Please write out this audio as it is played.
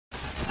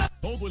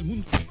Todo el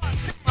mundo.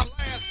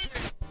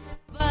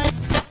 But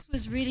that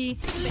was really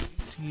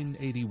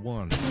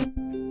 1981.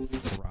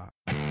 Rock.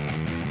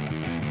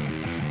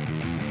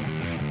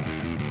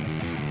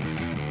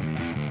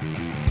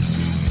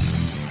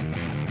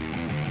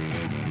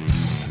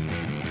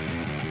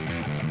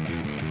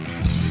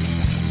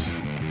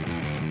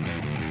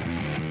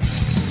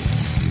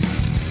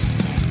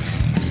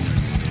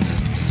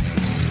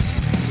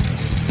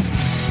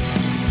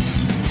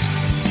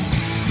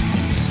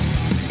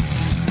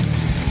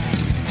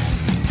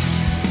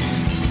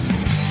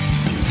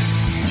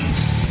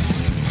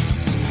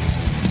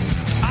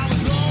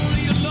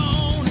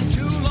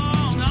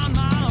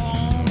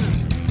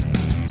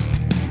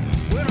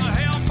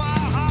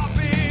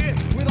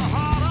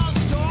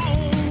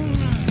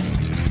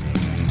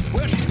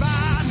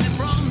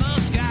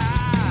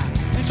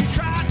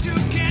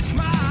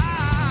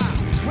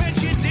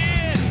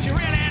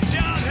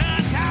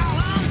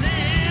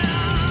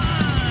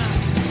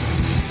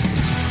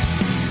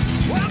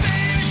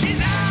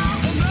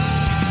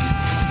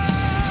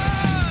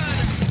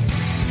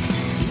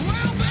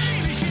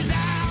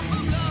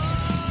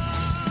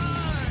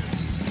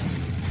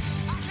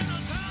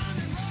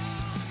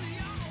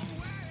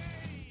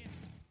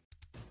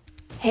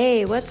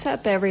 Hey, what's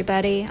up,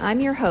 everybody? I'm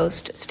your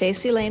host,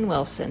 Staci Lane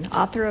Wilson,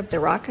 author of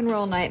the Rock and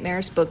Roll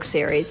Nightmares book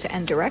series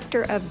and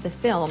director of the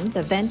film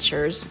The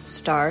Ventures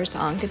Stars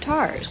on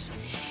Guitars.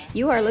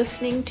 You are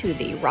listening to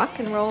the Rock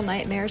and Roll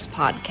Nightmares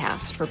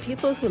podcast for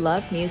people who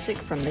love music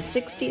from the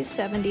 60s,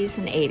 70s,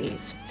 and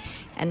 80s.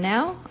 And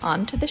now,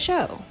 on to the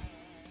show.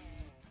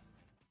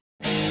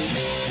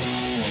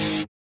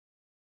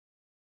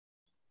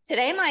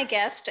 Today, my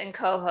guest and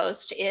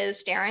co-host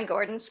is Darren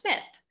Gordon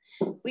Smith.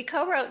 We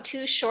co-wrote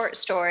 2 short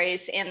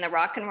stories in the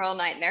Rock and Roll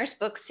Nightmares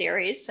book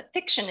series,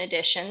 fiction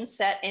edition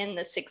set in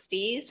the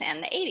 60s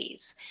and the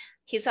 80s.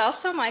 He's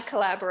also my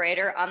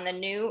collaborator on the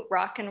new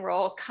rock and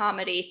roll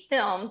comedy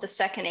film, The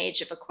Second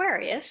Age of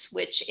Aquarius,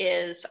 which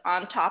is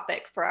on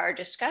topic for our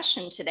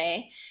discussion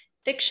today,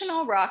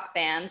 fictional rock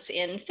bands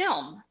in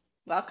film.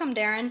 Welcome,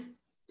 Darren.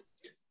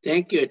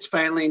 Thank you. It's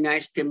finally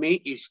nice to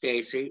meet you,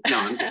 Staci. No,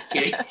 I'm just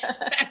kidding.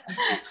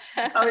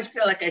 I always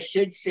feel like I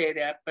should say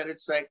that, but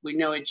it's like we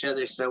know each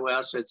other so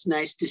well, so it's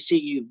nice to see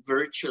you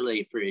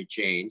virtually for a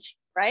change.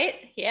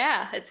 Right?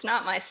 Yeah, it's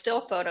not my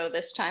still photo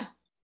this time.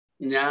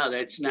 No,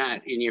 that's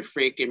not. And you're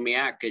freaking me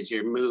out because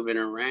you're moving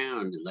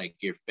around like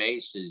your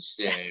face is,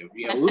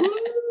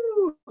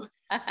 woo!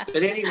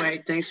 But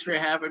anyway, thanks for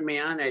having me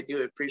on. I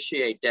do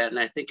appreciate that. And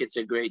I think it's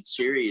a great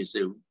series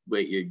of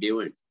what you're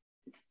doing.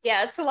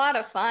 Yeah, it's a lot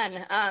of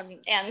fun.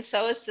 And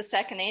so is The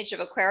Second Age of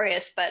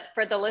Aquarius. But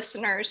for the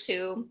listeners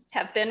who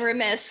have been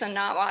remiss and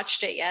not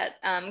watched it yet,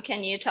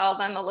 can you tell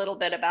them a little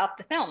bit about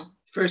the film?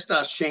 First,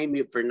 I'll shame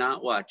you for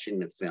not watching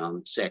the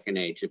film, Second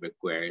Age of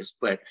Aquarius.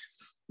 But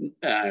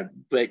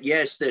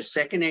yes, The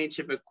Second Age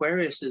of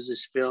Aquarius is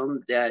this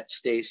film that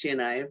Staci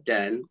and I have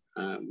done.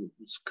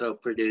 It's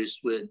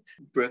co-produced with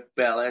Brooke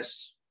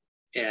Bellis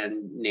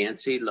and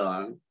Nancy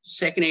Long.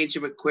 Second Age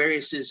of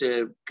Aquarius is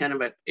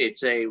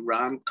it's a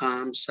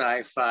rom-com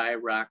sci-fi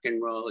rock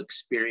and roll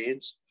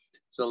experience.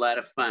 It's a lot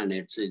of fun.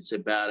 It's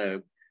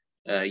about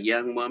a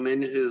young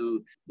woman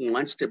who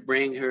wants to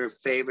bring her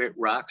favorite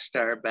rock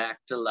star back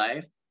to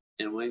life.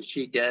 And when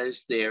she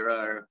does,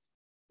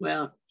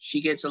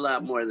 she gets a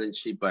lot more than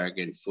she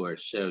bargained for.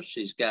 So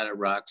she's got a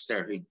rock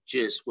star who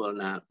just will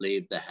not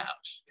leave the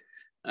house.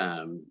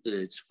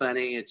 It's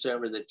funny, it's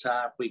over the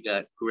top. We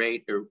got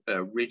great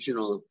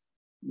original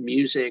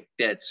music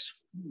that's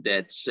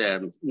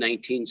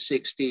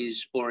 1960s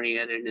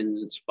oriented and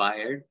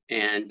inspired,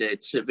 and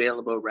it's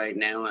available right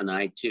now on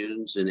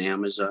iTunes and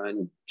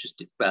Amazon,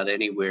 just about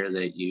anywhere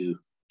that you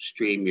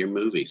stream your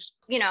movies.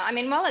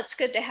 While it's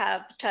good to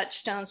have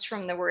touchstones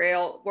from the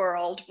real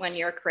world when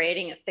you're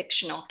creating a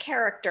fictional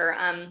character,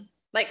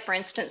 like for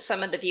instance,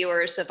 some of the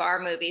viewers of our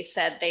movie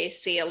said they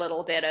see a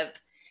little bit of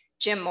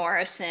Jim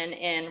Morrison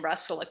in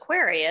Russell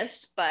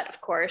Aquarius, but of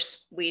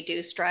course we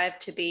do strive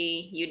to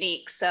be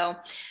unique. So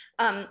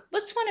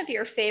what's one of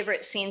your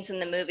favorite scenes in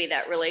the movie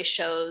that really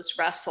shows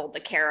Russell, the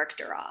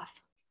character, off?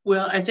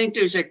 Well, I think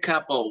there's a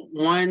couple.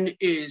 One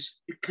is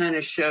it kind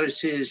of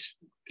shows his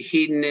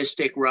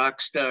hedonistic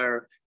rock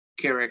star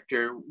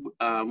character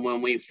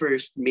when we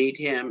first meet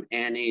him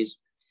and he's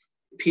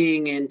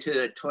peeing into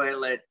the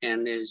toilet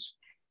and his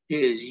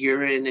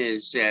urine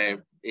is,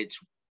 it's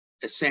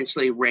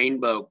essentially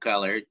rainbow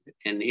colored,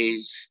 and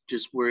he's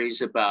just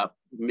worries about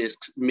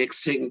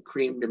mixing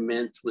cream de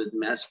menthe with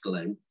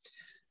mescaline.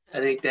 I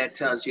think that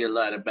tells you a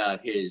lot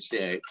about his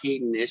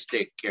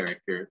hedonistic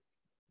character.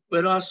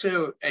 But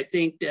also, I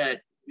think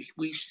that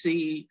we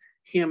see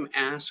him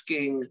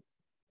asking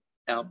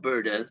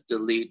Alberta, the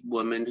lead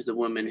woman, the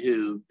woman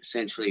who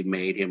essentially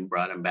made him,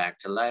 brought him back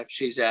to life.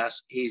 He's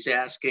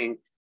asking,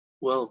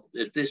 well,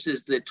 if this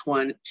is the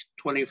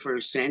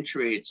 21st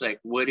century, it's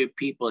like, what do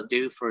people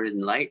do for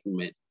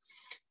enlightenment?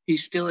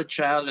 He's still a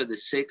child of the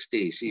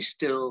 60s. He's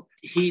still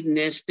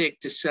hedonistic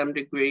to some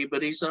degree,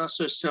 but he's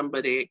also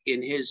somebody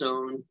in his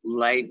own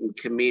light and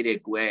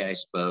comedic way, I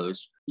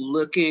suppose,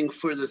 looking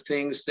for the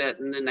things that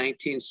in the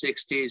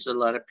 1960s, a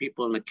lot of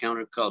people in the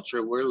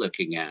counterculture were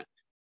looking at,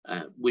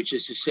 which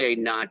is to say,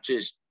 not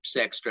just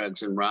sex,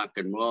 drugs, and rock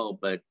and roll,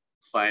 but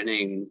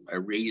finding a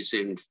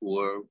reason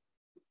for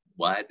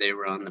why they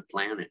were on the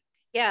planet.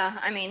 Yeah,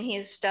 I mean,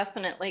 he's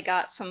definitely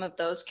got some of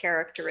those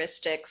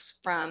characteristics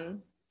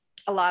from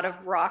a lot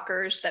of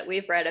rockers that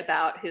we've read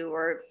about who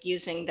were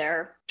using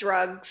their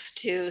drugs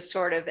to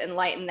sort of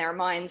enlighten their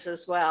minds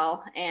as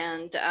well.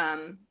 And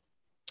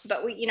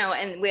but we,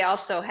 and we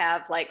also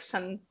have like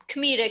some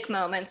comedic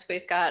moments.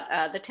 We've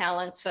got the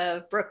talents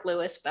of Brooke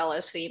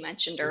Lewis-Bellis, who you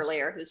mentioned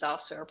earlier, who's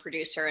also a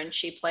producer, and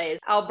she plays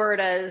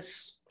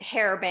Alberta's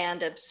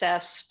hairband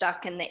obsessed,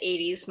 stuck in the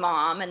 80s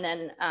mom. And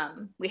then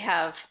we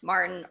have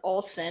Martin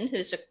Olson,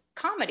 who's a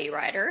comedy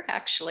writer,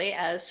 actually,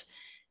 as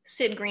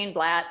Sid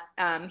Greenblatt.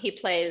 He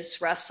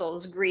plays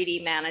Russell's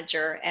greedy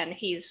manager, and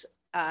he's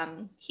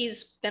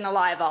been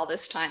alive all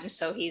this time,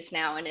 so he's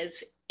now in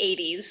his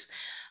 80s.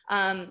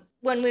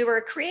 When we were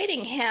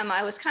creating him,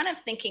 I was kind of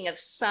thinking of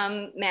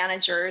some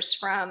managers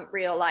from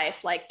real life,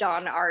 like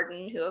Don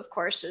Arden, who of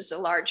course is a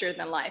larger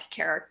than life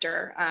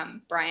character,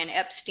 Brian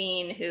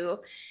Epstein, who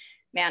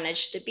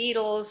managed the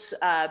Beatles,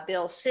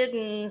 Bill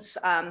Siddons.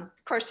 Of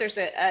course, there's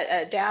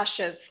a dash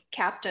of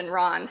Captain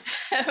Ron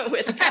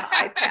with the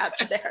eye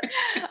patch there.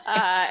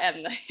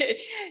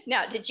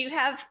 Now, did you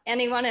have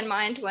anyone in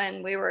mind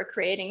when we were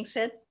creating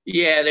Sid?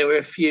 Yeah, there were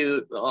a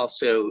few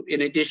also,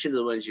 in addition to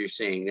the ones you're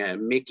saying,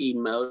 Mickey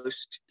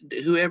Most,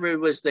 whoever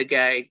was the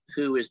guy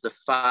who was the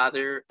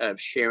father of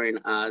Sharon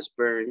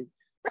Osbourne.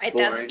 Right,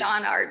 that's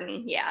Don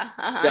Arden. Yeah.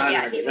 Don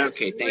yeah, Arden. he was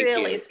Okay, thank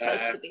really you.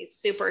 supposed to be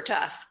super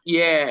tough.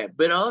 Yeah,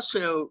 but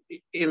also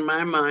in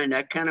my mind,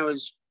 I kind of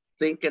was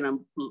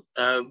thinking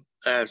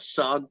of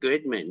Saul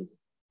Goodman,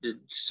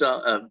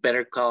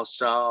 Better Call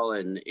Saul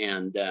and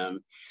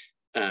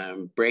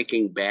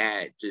Breaking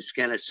Bad. Just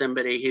kind of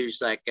somebody who's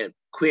like a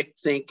quick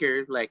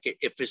thinker. Like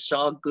if a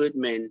Saul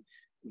Goodman,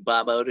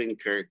 Bob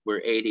Odenkirk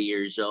were 80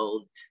 years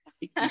old,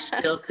 he's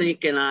still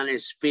thinking on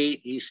his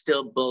feet. He's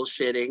still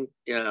bullshitting,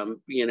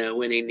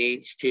 when he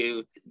needs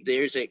to.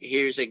 Here's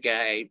a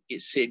guy,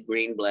 Sid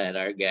Greenblatt,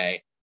 our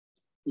guy.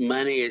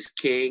 Money is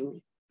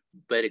king,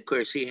 but of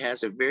course he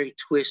has a very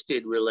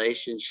twisted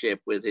relationship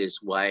with his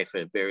wife,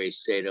 a very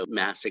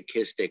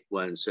sadomasochistic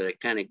one. So it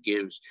kind of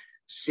gives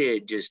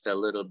Sid just a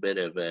little bit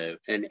of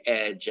an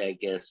edge, I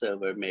guess,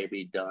 over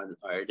maybe Don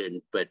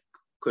Arden. But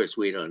of course,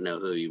 we don't know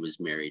who he was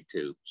married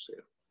to. So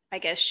I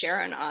guess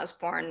Sharon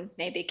Osbourne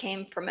maybe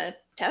came from a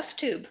test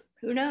tube.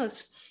 Who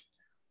knows?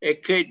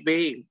 It could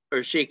be,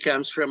 or she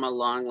comes from a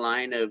long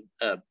line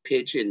of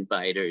pigeon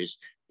biters.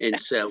 And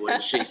so when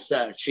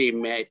she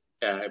met,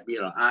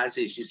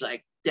 Ozzy, she's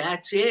like,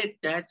 that's it.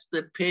 That's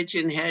the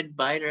pigeon head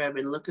biter I've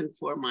been looking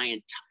for my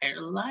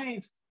entire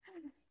life.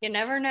 You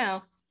never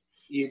know.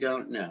 You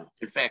don't know.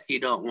 In fact, you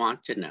don't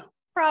want to know.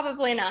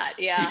 Probably not.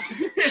 Yeah.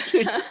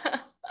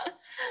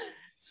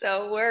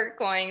 So we're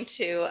going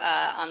to,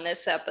 on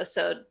this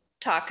episode,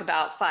 talk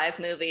about 5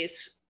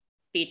 movies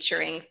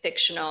featuring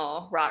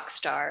fictional rock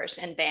stars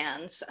and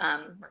bands.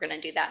 We're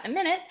going to do that in a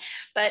minute.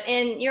 But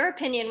in your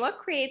opinion, what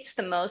creates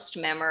the most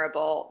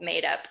memorable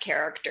made-up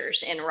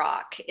characters in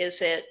rock?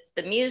 Is it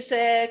the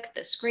music,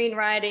 the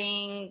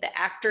screenwriting, the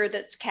actor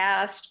that's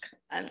cast,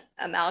 an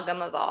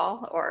amalgam of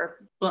all? Or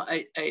well,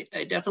 I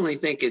definitely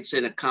think it's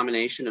in a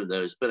combination of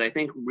those, but I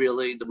think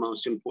really the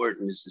most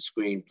important is the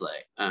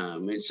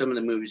screenplay. In some of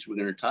the movies we're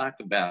going to talk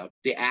about,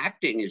 the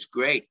acting is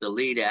great. The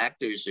lead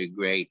actors are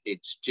great.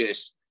 It's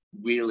just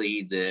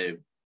really the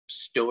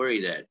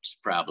story that's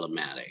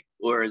problematic.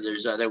 Or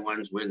there's other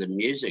ones where the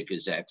music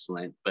is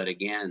excellent, but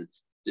again,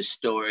 the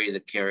story, the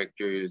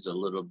character is a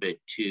little bit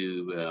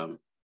too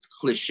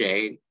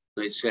cliche,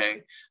 let's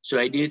say.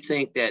 So I do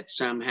think that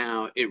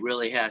somehow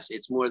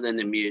it's more than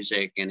the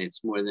music and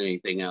it's more than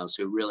anything else.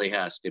 It really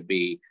has to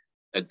be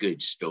a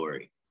good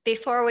story.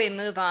 Before we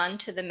move on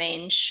to the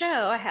main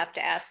show, I have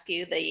to ask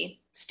you the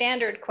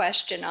standard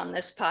question on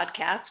this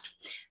podcast.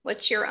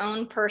 What's your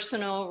own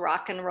personal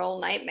rock and roll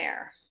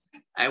nightmare?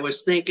 I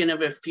was thinking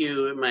of a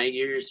few in my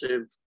years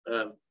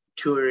of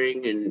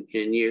touring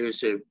and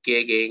years of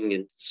gigging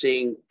and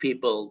seeing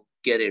people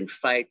get in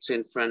fights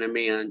in front of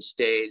me on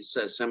stage.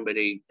 So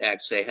somebody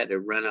actually had to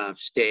run off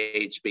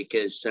stage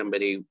because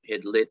somebody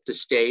had lit the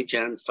stage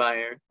on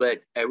fire. But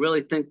I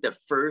really think the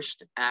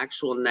first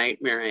actual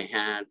nightmare I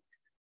had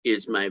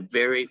is my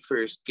very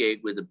first gig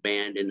with a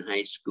band in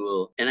high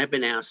school. And I've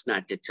been asked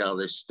not to tell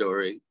this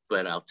story,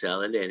 but I'll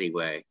tell it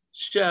anyway.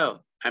 So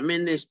I'm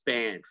in this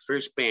band,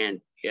 first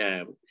band.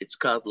 It's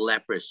called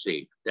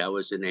Leprosy. That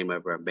was the name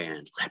of our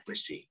band,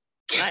 Leprosy.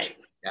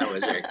 Nice. That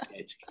was our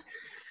catch.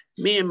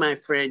 Me and my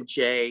friend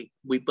Jay,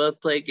 we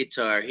both played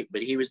guitar,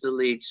 but he was the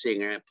lead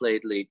singer. I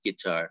played lead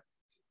guitar.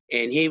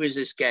 And he was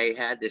this guy who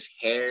had this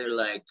hair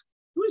like,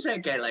 who was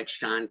that guy, like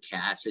Sean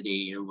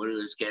Cassidy or one of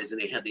those guys,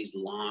 and they had these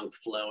long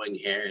flowing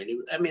hair.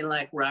 And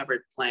like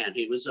Robert Plant,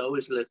 he was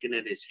always looking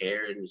at his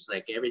hair and it was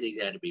like everything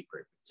had to be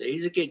perfect. So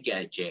he's a good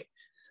guy, Jay.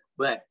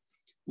 But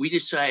we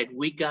decided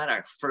we got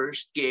our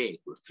first gig.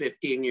 We're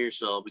 15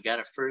 years old. We got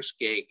our first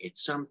gig at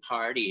some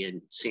party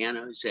in San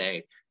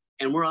Jose.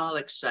 And we're all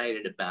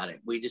excited about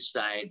it. We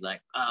decide like,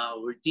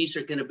 these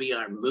are going to be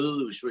our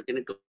moves. We're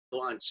going to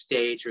go on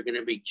stage. We're going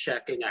to be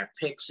chucking our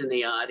picks in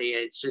the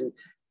audience and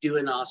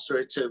doing all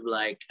sorts of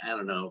like, I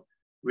don't know,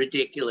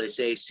 ridiculous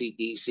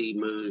AC/DC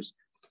moves.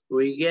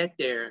 We get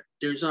there,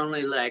 there's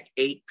only like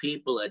 8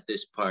 people at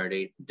this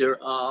party.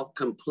 They're all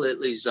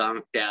completely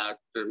zonked out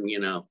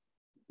and,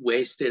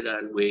 wasted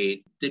on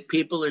weed. The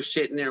people are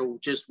sitting there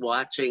just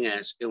watching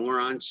us, and we're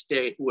on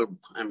stage.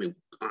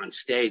 On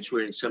stage,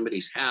 we're in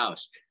somebody's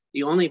house.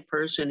 The only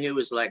person who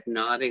was like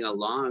nodding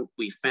along,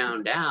 we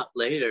found out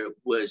later,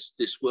 was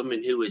this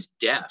woman who was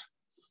deaf.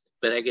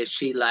 But I guess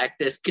she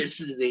liked us because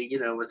of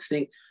the,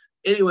 thing.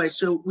 Anyway,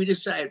 so we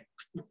decided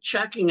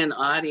chucking an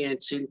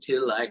audience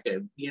into like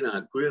a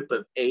group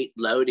of 8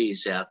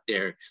 loadies out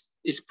there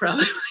is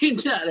probably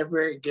not a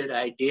very good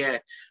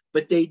idea.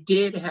 But they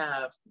did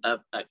have a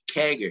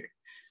kegger.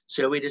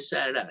 So we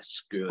decided,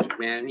 screw it,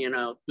 man.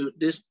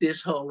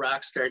 This whole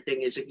rock star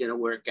thing isn't going to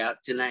work out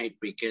tonight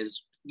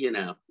because,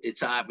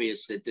 it's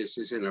obvious that this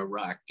isn't a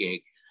rock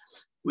gig.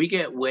 We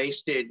get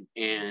wasted,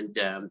 and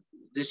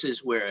this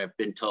is where I've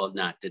been told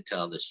not to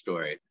tell the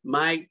story.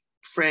 My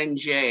friend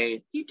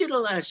Jay, he did a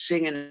lot of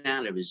singing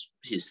out of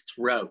his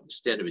throat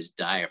instead of his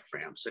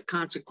diaphragm. So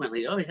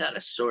consequently, he always had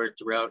a sore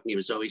throat, and he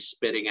was always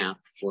spitting out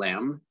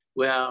phlegm.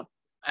 Well,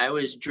 I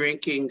was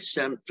drinking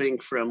something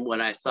from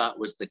what I thought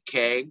was the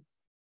keg,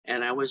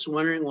 and I was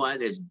wondering why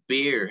this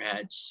beer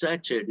had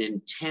such an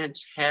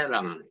intense head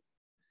on it.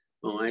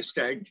 Well, I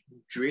started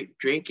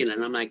drinking,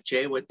 and I'm like,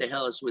 Jay, what the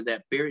hell is with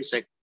that beer? He's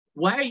like,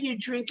 why are you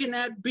drinking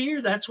that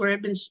beer? That's where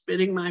I've been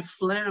spitting my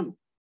phlegm.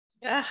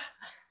 Yeah.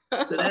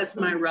 So that's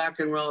my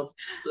rock and roll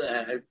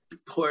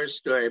horror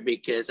story,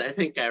 because I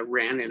think I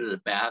ran into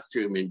the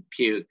bathroom and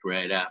puked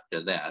right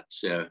after that.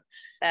 So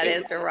that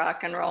is a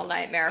rock and roll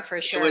nightmare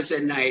for sure. It was a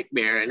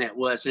nightmare, and it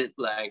wasn't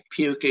like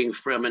puking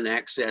from an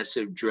excess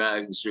of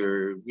drugs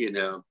or,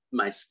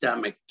 my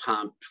stomach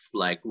pumped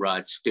like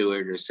Rod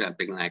Stewart or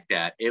something like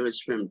that. It was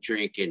from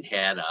drinking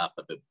head off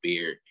of a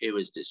beer. It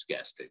was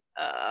disgusting.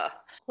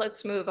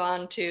 Let's move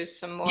on to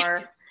some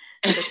more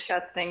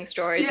disgusting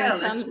stories.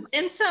 Yeah,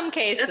 in some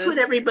cases. That's what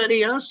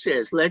everybody else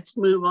says. Let's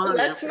move on.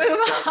 Let's move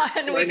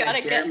on. We got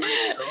to get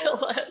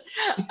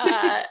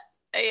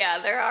yeah,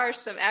 there are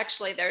some,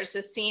 actually, there's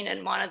a scene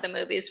in one of the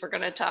movies we're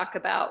going to talk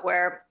about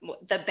where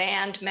the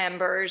band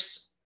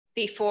members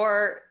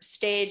before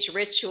stage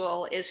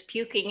ritual is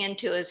puking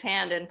into his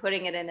hand and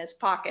putting it in his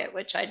pocket,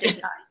 which I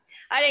didn't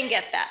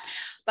get that.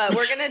 But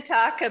we're going to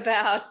talk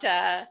about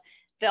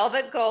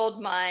Velvet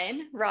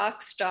Goldmine,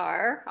 rock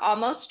star,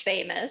 almost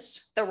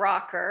famous, the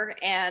rocker,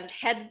 and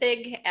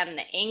Hedwig and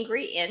the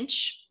Angry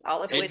Inch,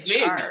 all of which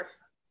are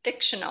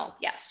fictional.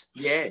 Yes.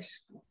 Yes.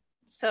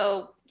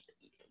 So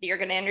you're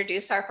going to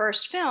introduce our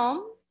first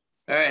film.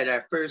 All right.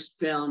 Our first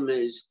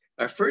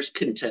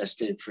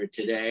contestant for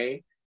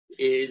today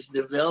is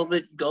the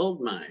Velvet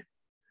Goldmine.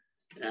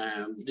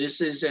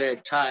 This is a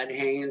Todd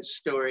Haynes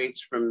story.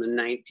 It's from the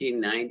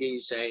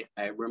 1990s.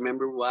 I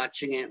remember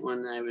watching it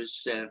when I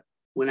was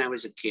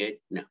a kid.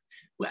 No,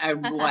 I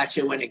watched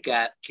it when it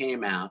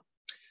came out.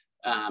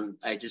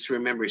 I just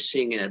remember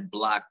seeing it at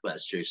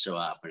Blockbuster so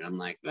often. I'm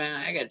like, well,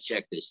 I got to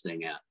check this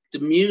thing out. The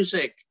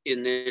music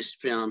in this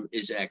film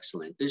is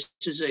excellent. This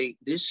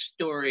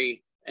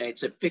story,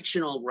 it's a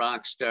fictional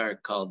rock star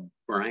called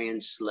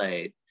Brian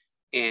Slade.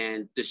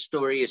 And the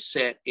story is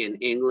set in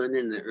England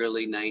in the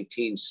early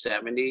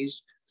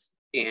 1970s.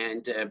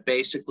 And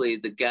basically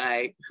the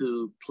guy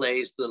who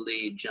plays the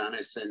lead,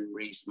 Jonathan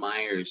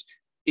Rhys-Meyers,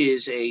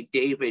 is a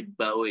David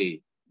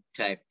Bowie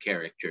type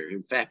character.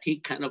 In fact, he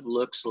kind of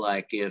looks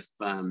like if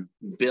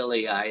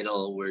Billy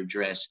Idol were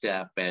dressed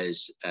up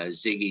as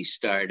Ziggy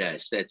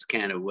Stardust. That's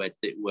kind of what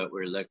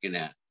we're looking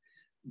at.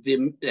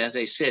 As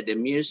I said, the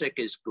music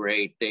is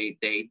great. They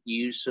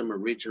use some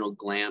original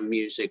glam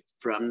music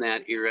from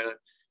that era,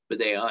 but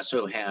they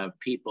also have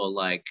people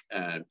like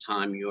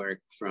Tom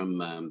York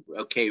from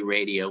OK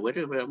Radio. What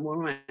am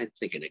I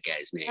thinking of the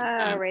guy's name?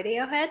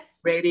 Radiohead?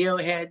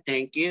 Radiohead,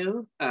 thank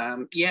you.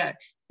 Yeah,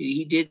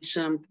 he did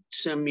some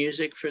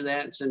music for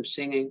that, some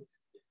singing.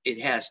 It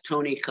has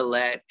Toni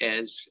Collette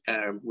as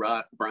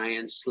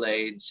Brian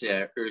Slade's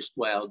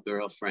erstwhile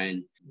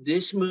girlfriend.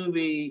 This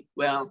movie,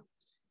 well,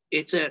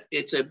 it's a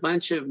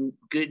bunch of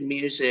good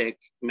music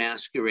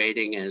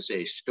masquerading as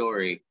a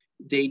story.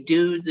 They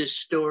do the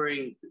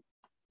story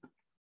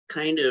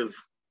kind of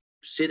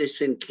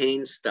Citizen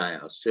Kane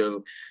style.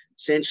 So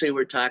essentially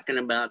we're talking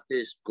about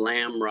this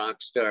glam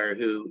rock star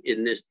who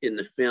in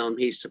the film,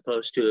 he's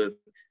supposed to have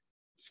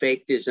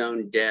faked his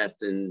own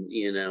death in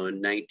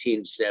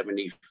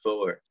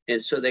 1974.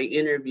 And so they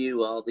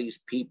interview all these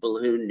people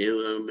who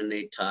knew him and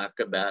they talk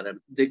about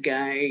him. The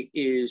guy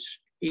he's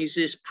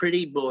this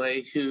pretty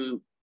boy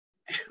who,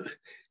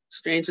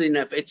 strangely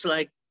enough, it's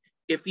like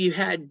if you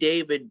had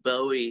David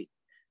Bowie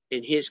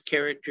and his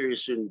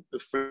characters from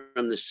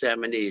the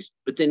 70s,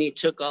 but then he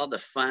took all the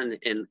fun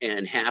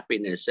and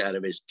happiness out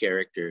of his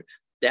character.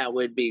 that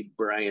would be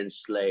Brian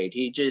Slade.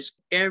 He just,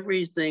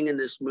 everything in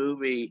this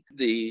movie,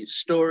 the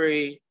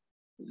story,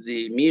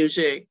 the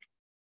music,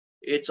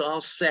 it's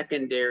all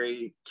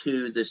secondary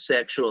to the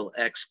sexual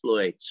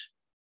exploits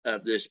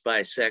of this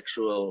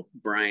bisexual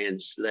Brian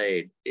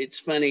Slade. It's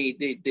funny,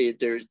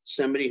 there's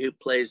somebody who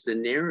plays the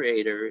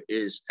narrator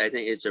is, I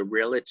think it's a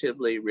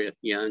relatively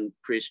young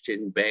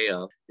Christian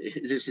Bale.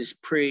 This is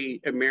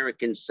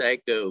pre-American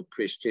Psycho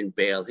Christian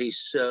Bale.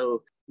 He's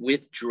so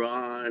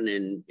withdrawn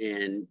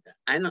and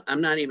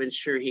I'm not even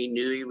sure he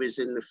knew he was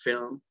in the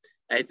film.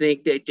 I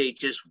think that they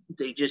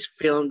just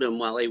filmed him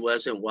while he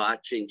wasn't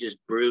watching, just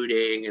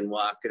brooding and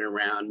walking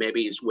around.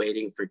 Maybe he's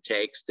waiting for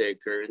takes to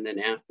occur. And then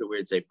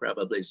afterwards, they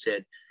probably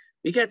said,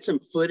 we got some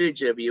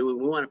footage of you and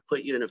we want to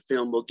put you in a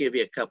film. We'll give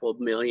you a couple of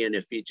million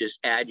if you just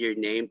add your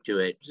name to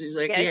it. He's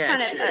like, he's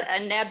kind sure. of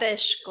a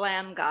nebbish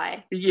glam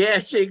guy.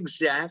 Yes,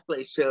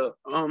 exactly. So,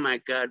 oh my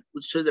God.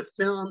 So the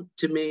film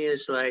to me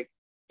is like,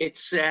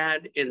 it's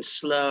sad and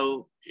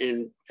slow.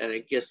 And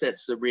I guess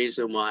that's the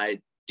reason why I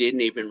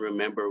didn't even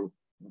remember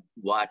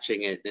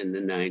watching it in the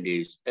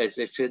 90s. As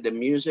I said, the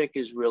music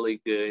is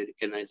really good.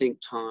 And I think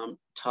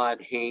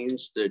Todd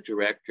Haynes, the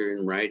director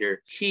and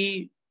writer,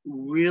 he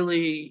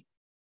really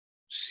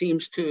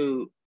seems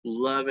to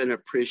love and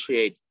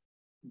appreciate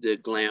the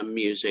glam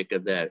music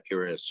of that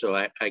era. So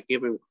I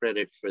give him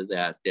credit for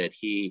that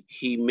he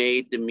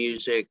made the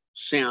music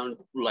sound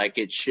like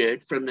it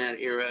should from that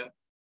era.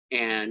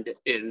 And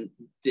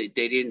they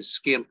didn't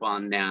skimp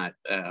on that.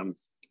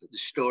 The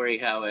story,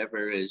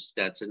 however,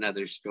 that's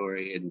another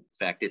story. In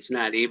fact, it's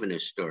not even a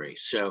story.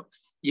 So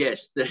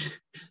yes,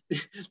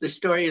 the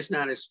story is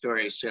not a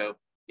story. So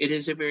it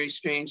is a very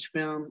strange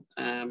film,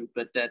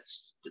 but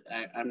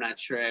I'm not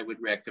sure I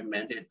would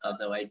recommend it.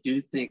 Although I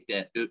do think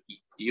that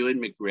Ewan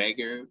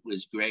McGregor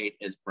was great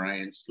as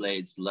Brian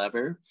Slade's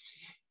lover.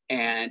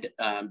 And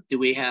do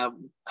we have,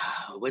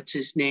 what's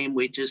his name?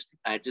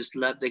 I just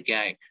love the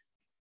guy.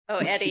 Oh,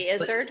 Eddie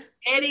Izzard.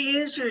 Eddie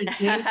Izzard.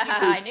 Thank you.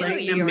 I knew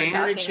you were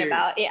talking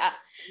about. Yeah.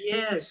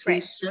 Yes, right.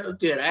 He's so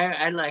good.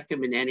 I like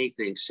him in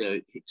anything. So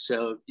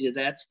yeah,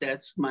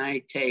 that's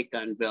my take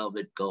on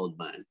Velvet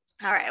Goldmine.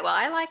 All right. Well,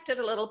 I liked it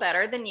a little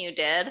better than you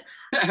did.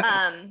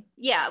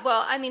 Yeah.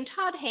 Well, I mean,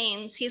 Todd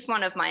Haynes, he's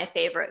one of my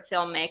favorite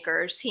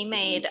filmmakers. He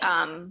made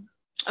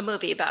a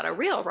movie about a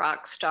real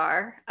rock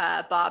star,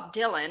 Bob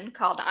Dylan,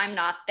 called I'm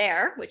Not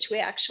There, which we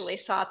actually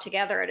saw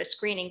together at a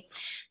screening.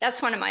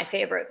 That's one of my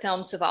favorite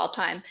films of all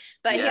time.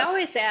 But he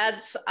always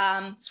adds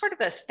sort of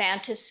a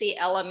fantasy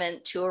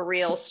element to a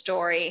real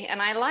story.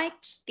 And I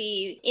liked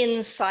the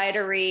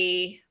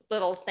insidery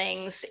little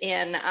things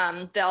in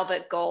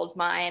Velvet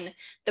Goldmine.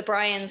 The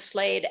Brian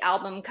Slade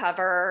album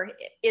cover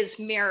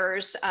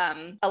mirrors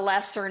a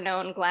lesser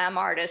known glam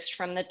artist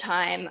from the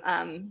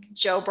time,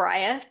 Joe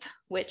Bryant,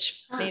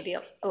 which maybe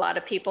a lot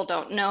of people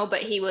don't know,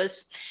 but he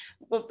was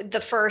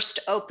the first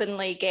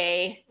openly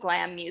gay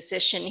glam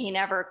musician. He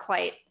never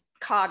quite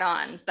caught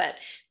on, but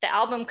the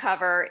album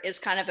cover is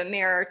kind of a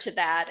mirror to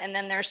that. And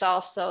then there's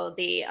also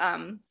the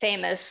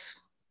famous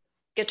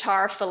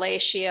guitar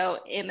fellatio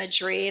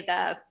imagery,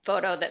 the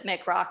photo that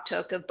Mick Rock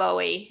took of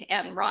Bowie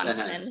and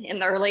Ronson in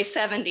the early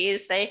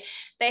 70s. They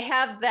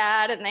have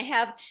that, and they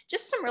have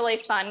just some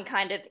really fun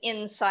kind of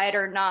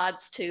insider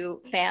nods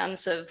to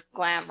fans of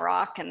glam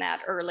rock in that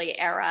early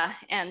era.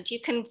 And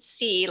you can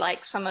see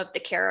like some of the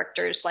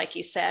characters, like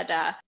you said,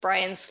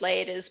 Brian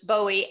Slade is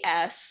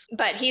Bowie-esque,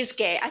 but he's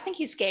gay. I think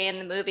he's gay in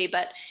the movie,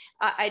 but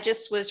I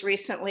just was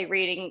recently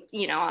reading,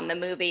 on the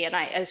movie, and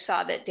I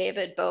saw that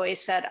David Bowie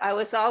said, I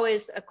was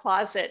always a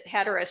closet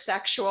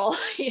heterosexual,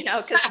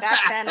 because back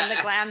then in the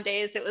glam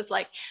days, it was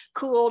like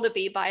cool to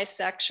be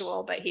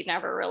bisexual, but he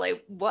never really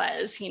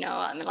was,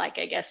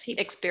 I guess he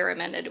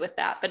experimented with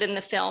that. But in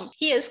the film,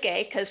 he is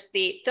gay because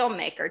the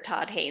filmmaker,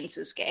 Todd Haynes,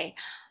 is gay.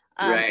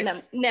 Right.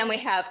 And then we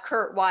have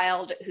Kurt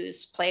Wilde,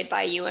 who's played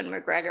by Ewan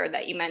McGregor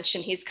that you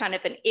mentioned. He's kind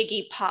of an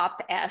Iggy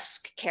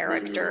Pop-esque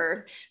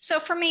character. So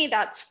for me,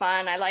 that's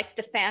fun. I like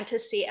the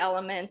fantasy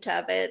element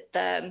of it,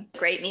 the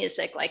great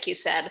music, like you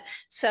said.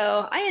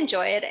 So I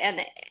enjoy it.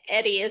 And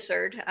Eddie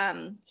Izzard,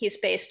 he's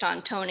based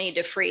on Tony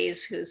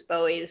DeFries, who's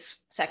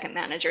Bowie's second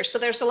manager. So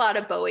there's a lot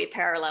of Bowie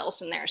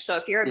parallels in there. So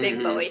if you're a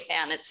big Bowie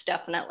fan, it's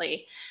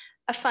definitely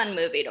a fun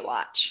movie to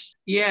watch.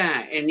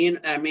 Yeah, and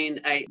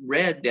I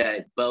read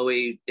that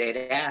they'd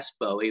asked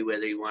Bowie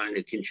whether he wanted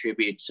to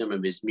contribute some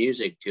of his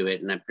music to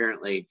it, and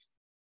apparently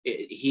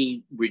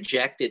he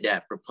rejected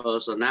that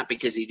proposal, not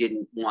because he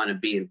didn't want to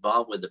be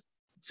involved with the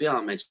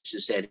film. It's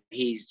just that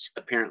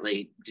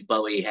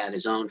Bowie had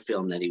his own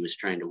film that he was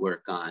trying to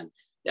work on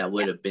that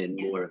would have been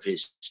more of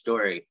his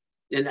story.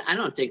 And I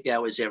don't think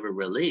that was ever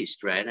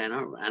released, right? I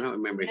don't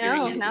remember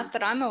hearing anything. No, not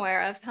that I'm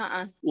aware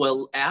of.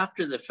 Well,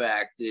 after the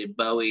fact,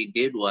 Bowie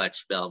did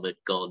watch Velvet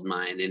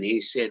Goldmine, and he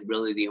said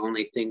really the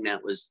only things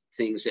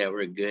that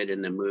were good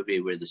in the movie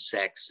were the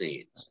sex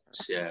scenes.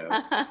 So,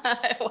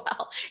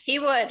 well, he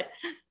would.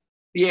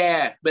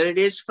 Yeah, but it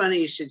is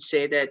funny you should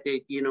say that.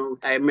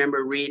 I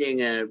remember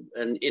reading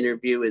an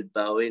interview with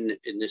Bowie,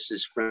 and this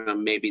is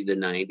from maybe the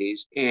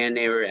 90s, and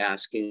they were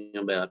asking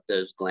about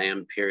those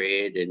glam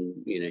period and,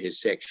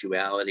 his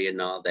sexuality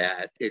and all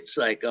that. It's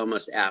like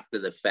almost after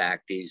the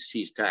fact,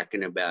 he's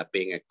talking about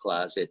being a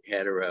closet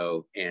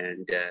hetero,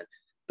 and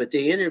but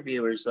the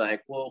interviewer's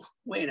like, well,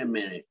 wait a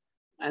minute,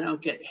 I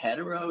don't get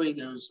hetero. He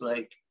goes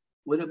like,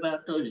 what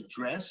about those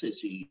dresses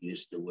he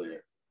used to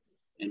wear?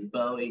 And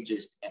Bowie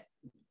just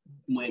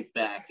went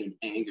back in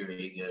anger.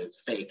 He goes,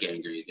 fake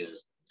anger. He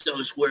goes,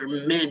 those were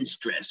men's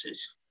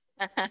dresses.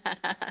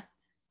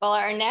 Well,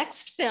 our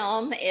next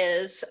film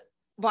is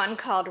one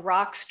called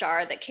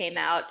Rockstar that came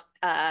out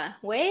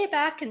way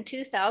back in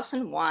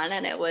 2001.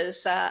 And it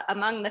was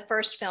among the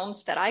first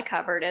films that I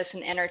covered as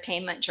an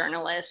entertainment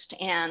journalist.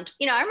 And,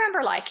 I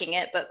remember liking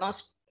it, but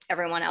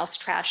everyone else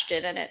trashed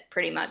it and it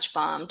pretty much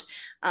bombed.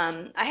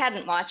 I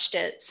hadn't watched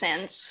it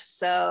since.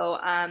 So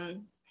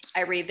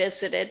I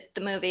revisited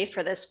the movie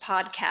for this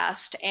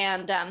podcast,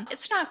 and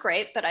it's not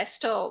great, but I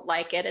still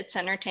like it. It's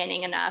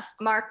entertaining enough.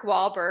 Mark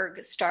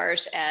Wahlberg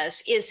stars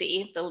as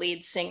Izzy, the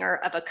lead singer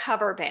of a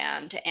cover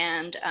band,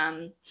 and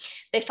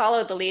they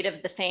follow the lead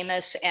of the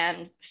famous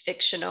and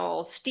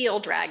fictional Steel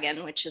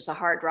Dragon, which is a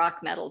hard rock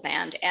metal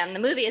band. And the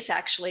movie is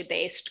actually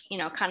based,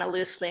 kind of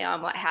loosely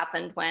on what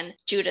happened when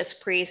Judas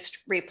Priest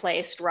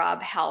replaced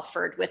Rob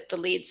Halford with the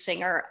lead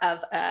singer of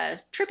a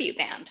tribute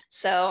band.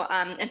 So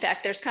in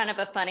fact, there's kind of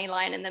a funny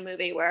line in the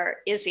movie where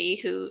Izzy,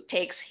 who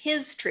takes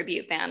his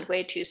tribute band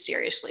way too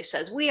seriously,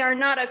 says, "We are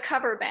not a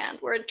cover band,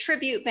 we're a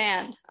tribute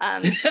band."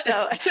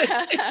 So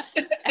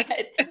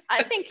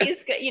I think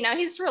he's good.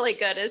 He's really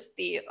good as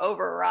the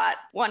overwrought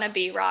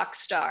wannabe rock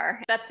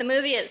star. But the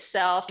movie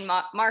itself,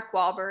 Mark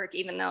Wahlberg,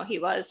 even though he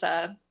was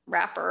a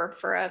rapper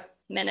for a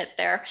minute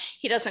there,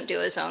 he doesn't do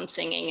his own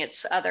singing.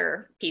 It's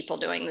other people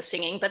doing the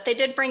singing. But they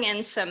did bring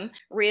in some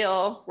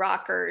real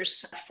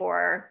rockers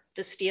for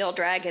the Steel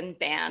Dragon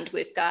band.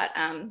 We've got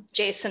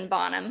Jason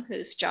Bonham,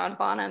 who's John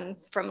Bonham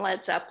from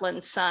Led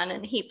Zeppelin's son,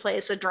 and he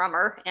plays a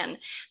drummer. And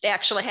they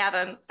actually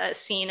have a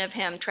scene of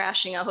him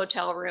trashing a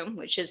hotel room,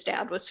 which his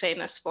dad was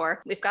famous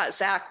for. We've got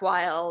Zakk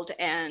Wylde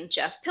and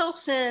Jeff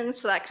Pilson,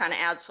 so that kind of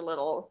adds a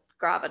little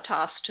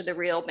gravitas to the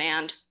real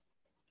band.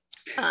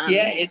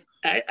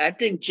 I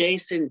think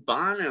Jason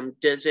Bonham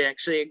does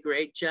actually a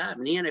great job.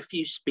 And he had a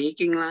few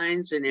speaking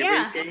lines and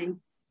everything.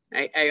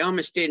 Yeah. I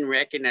almost didn't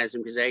recognize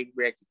him because I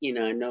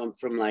know him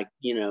from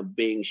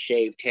being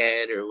shaved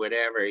head or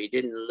whatever. He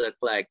didn't look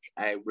like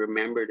I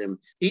remembered him.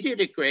 He did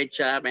a great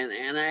job.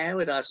 And I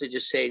would also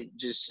just say,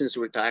 just since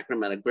we're talking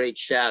about, a great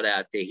shout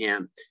out to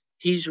him.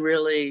 He's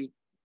really,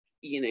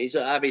 he's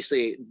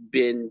obviously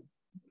been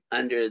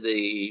under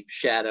the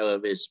shadow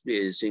of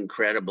his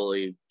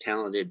incredibly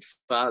talented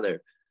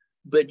father.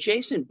 But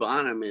Jason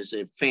Bonham is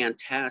a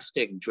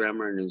fantastic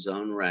drummer in his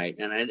own right.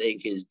 And I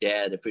think his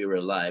dad, if he were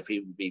alive, he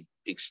would be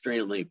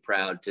extremely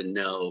proud to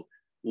know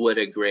what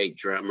a great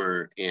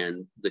drummer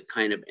and the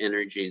kind of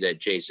energy that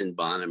Jason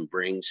Bonham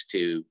brings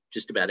to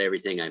just about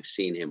everything I've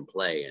seen him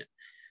play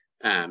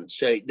in.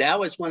 So that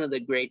was one of the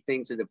great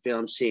things of the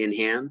film, seeing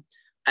him.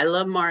 I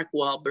love Mark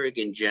Wahlberg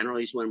in general.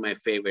 He's one of my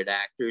favorite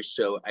actors.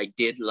 So I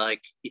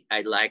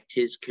liked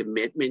his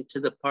commitment to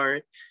the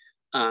part.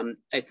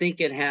 I think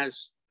it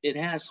has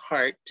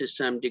heart to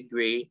some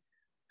degree.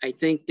 I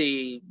think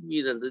the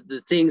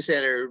things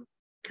that are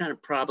kind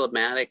of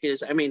problematic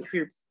is,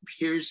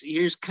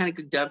 here's kind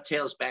of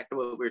dovetails back to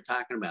what we were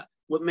talking about.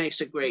 What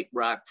makes a great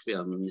rock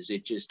film? Is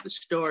it just the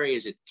story?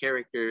 Is it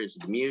characters?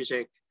 Is it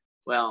music?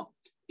 Well,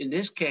 in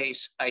this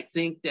case, I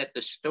think that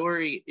the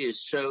story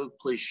is so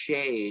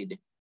cliched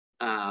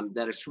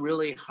that it's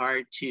really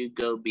hard to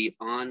go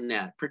beyond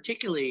that,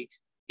 particularly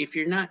if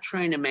you're not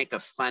trying to make a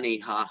funny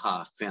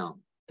ha-ha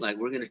film. Like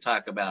we're going to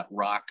talk about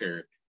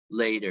Rocker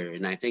later,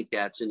 and I think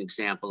that's an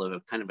example of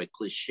a kind of a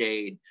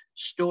cliched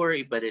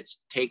story, but it's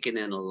taken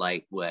in a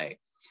light way.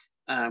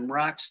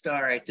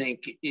 Rockstar, I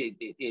think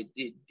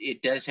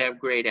it does have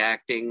great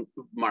acting.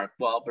 Mark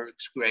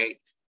Wahlberg's great.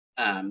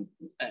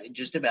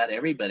 Just about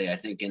everybody, I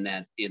think, in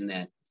that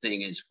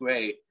thing is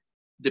great.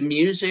 The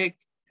music,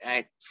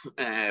 I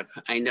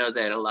know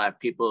that a lot of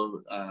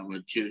people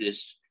with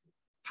Judas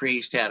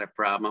Priest had a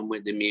problem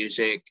with the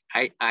music.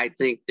 I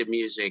think the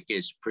music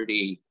is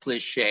pretty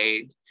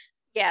cliched.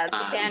 Yeah,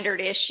 it's standard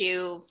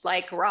issue,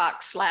 like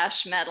rock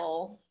 /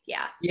 metal.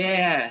 Yeah.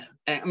 Yeah.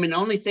 The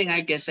only thing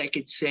I guess I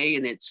could say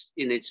in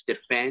its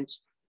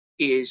defense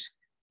is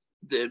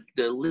the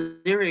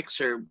lyrics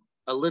are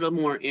a little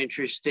more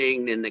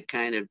interesting than the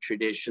kind of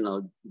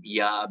traditional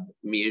yob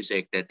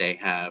music that they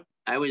have.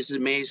 I was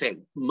amazed that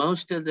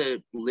most of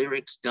the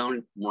lyrics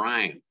don't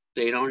rhyme.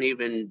 They don't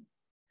even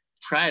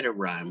try to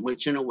rhyme,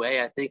 which in a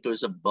way I think it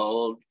was a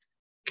bold,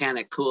 kind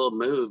of cool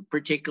move,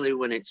 particularly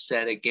when it's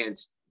set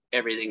against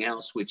everything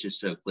else, which is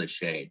so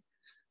cliched.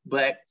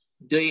 But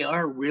they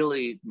are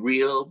really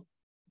real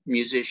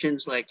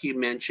musicians, like you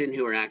mentioned,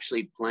 who are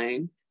actually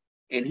playing.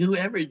 And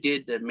whoever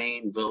did the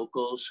main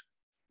vocals,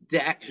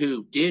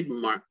 who did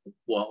Mark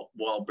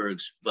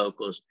Wahlberg's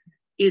vocals,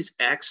 is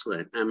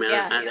excellent. I mean,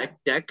 Yeah.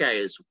 that guy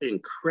is an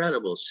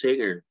incredible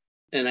singer.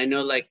 And I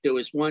know, like, there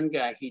was one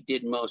guy, he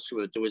did most of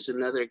it. There was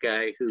another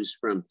guy who's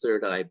from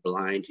Third Eye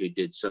Blind who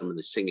did some of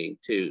the singing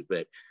too.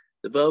 But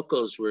the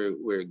vocals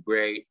were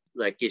great.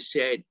 Like you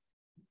said,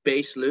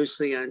 based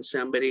loosely on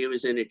somebody who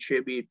was in a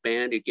tribute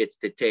band who gets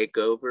to take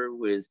over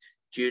with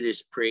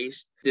Judas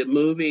Priest. The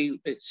movie,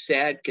 it's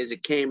sad because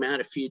it came out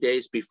a few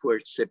days before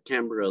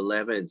September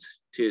 11th,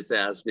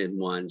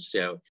 2001.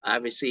 So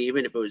obviously,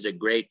 even if it was a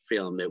great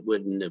film, it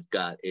wouldn't have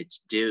got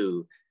its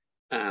due.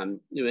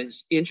 It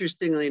was,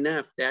 interestingly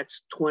enough,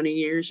 that's 20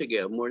 years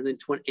ago, more than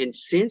 20. And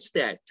since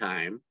that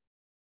time,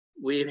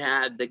 we've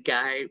had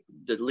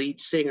the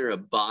lead singer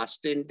of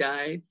Boston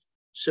died.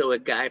 So a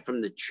guy from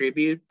the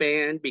tribute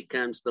band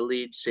becomes the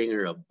lead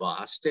singer of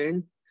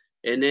Boston.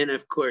 And then,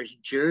 of course,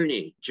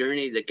 Journey,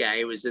 the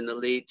guy who was in the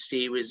lead,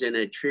 he was in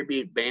a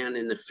tribute band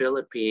in the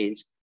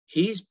Philippines.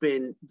 He's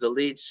been the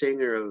lead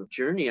singer of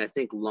Journey, I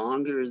think,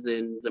 longer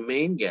than the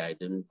main guy.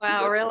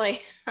 Wow,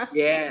 really?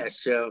 Yeah.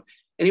 So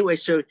anyway,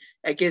 so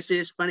I guess it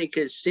is funny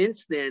because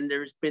since then,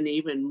 there's been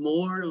even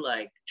more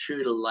like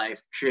true to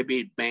life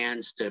tribute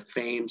bands to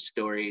fame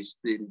stories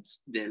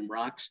than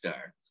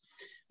Rockstar.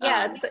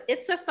 Yeah,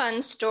 it's a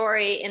fun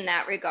story in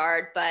that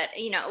regard, but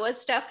it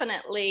was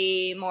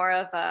definitely more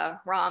of a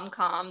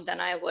rom-com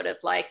than I would have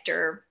liked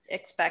or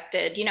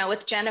expected.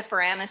 With Jennifer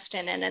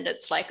Aniston in it,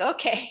 it's like,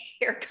 okay,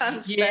 here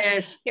comes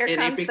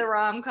the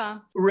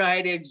rom-com.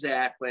 Right,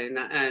 exactly.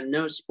 And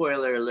no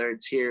spoiler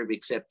alerts here,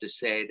 except to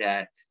say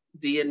that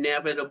the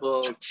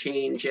inevitable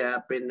change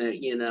up in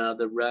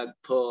the rug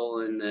pull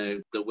and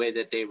the way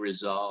that they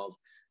resolve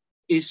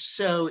is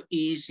so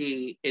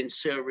easy and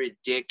so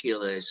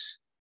ridiculous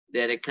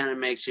that it kind of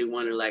makes you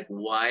wonder, like,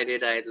 why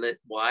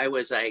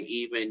was I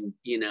even,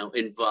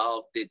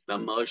 involved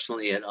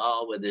emotionally at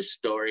all with this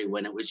story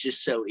when it was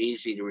just so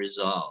easy to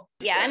resolve?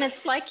 Yeah, and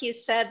it's like you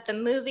said, the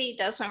movie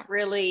doesn't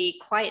really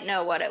quite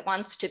know what it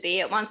wants to be.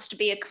 It wants to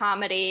be a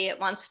comedy. It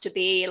wants to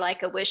be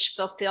like a wish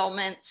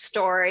fulfillment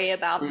story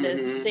about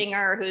this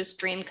singer whose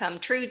dream come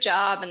true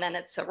job, and then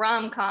it's a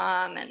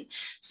rom-com. And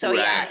so,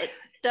 yeah, it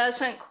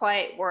doesn't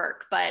quite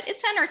work, but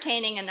it's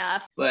entertaining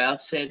enough. Well, I'll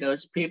say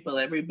those people,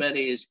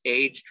 everybody is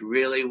aged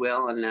really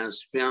well in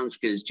those films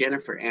because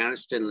Jennifer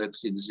Aniston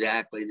looks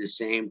exactly the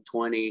same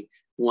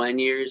 21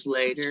 years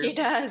later. She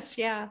does,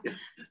 yeah.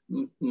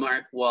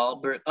 Mark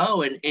Wahlberg.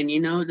 Oh, and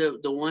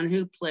the one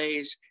who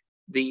plays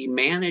the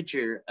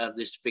manager of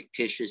this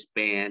fictitious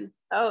band.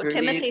 Oh,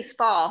 Timothy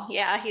Spall.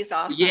 Yeah, he's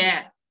awesome.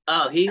 Yeah.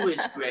 Oh, he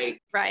was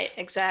great. Right,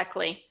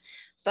 exactly.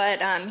 But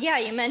yeah,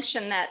 you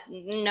mentioned that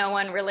no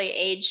one really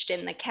aged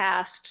in the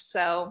cast,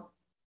 so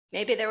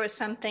maybe there was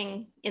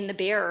something in the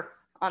beer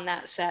on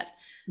that set.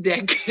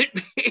 That could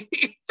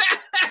be.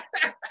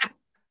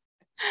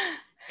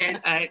 And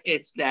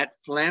it's that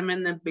phlegm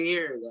in the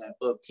beer that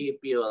will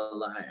keep you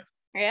alive.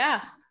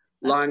 Yeah.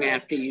 Long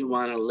after you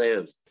want to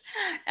live.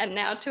 And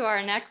now to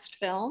our next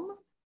film.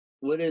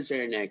 What is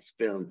our next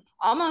film?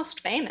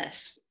 Almost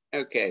Famous.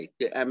 Okay.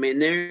 I mean,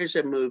 there's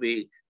a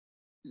movie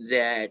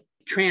that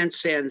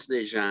transcends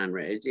the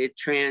genre.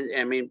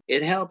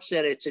 It helps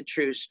that it's a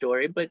true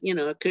story, but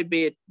it could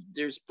be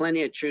there's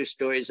plenty of true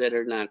stories that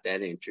are not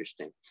that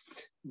interesting.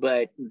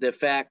 But the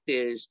fact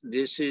is,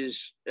 this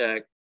is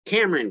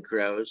Cameron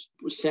Crowe's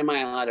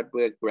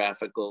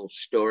semi-autobiographical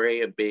story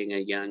of being a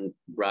young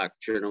rock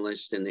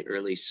journalist in the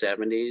early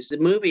 70s. The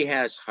movie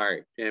has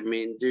heart. I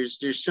mean, there's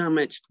so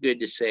much good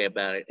to say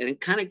about it. And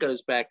it kind of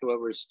goes back to what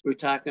we're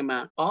talking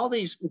about.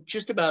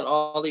 Just about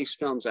all these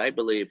films, I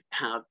believe,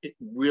 have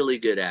really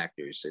good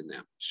actors in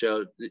them.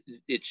 So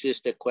it's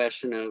just a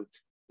question of,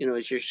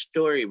 is your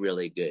story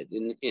really good?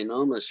 In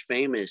Almost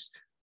Famous,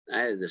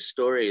 the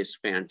story is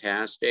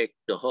fantastic.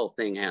 The whole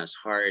thing has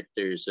heart.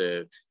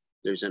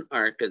 There's an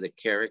arc of the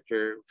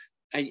character.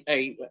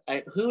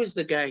 Who is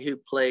the guy who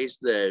plays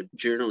the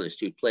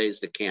journalist who plays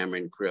the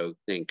Cameron Crowe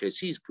thing? Because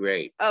he's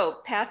great. Oh,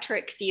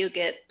 Patrick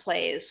Fugit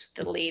plays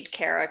the lead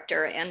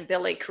character, and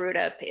Billy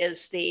Crudup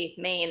is the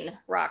main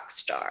rock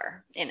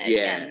star in it.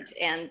 Yeah.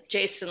 And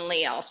Jason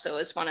Lee also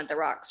is one of the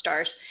rock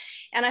stars.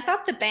 And I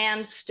thought the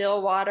band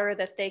Stillwater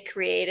that they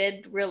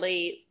created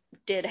really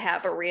did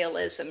have a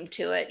realism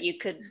to it. You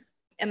could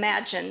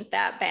imagine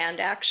that band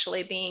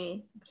actually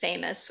being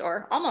famous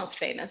or almost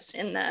famous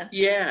in the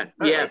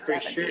early for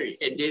 70s. Sure.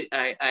 And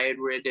I had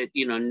read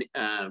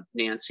that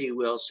Nancy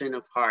Wilson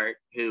of Heart,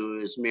 who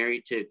was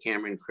married to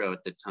Cameron Crowe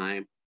at the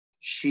time,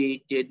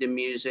 she did the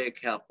music,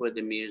 helped with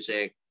the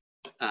music.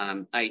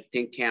 I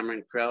think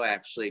Cameron Crowe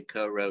actually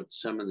co-wrote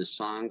some of the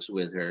songs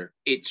with her.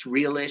 It's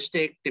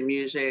realistic, the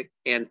music,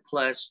 and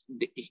plus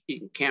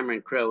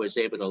Cameron Crowe was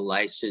able to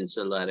license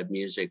a lot of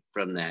music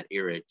from that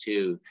era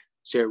too.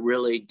 So it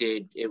really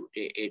did,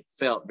 it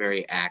felt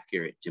very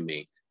accurate to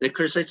me. Of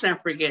course, let's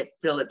not forget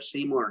Philip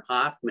Seymour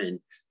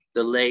Hoffman,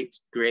 the late,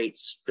 great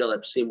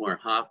Philip Seymour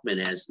Hoffman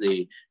as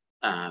the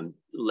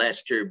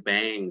Lester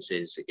Bangs,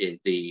 is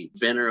the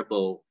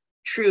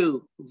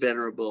true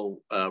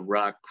venerable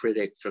rock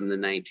critic from the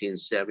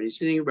 1970s.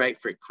 Didn't he write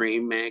for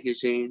Cream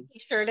magazine?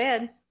 He sure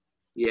did.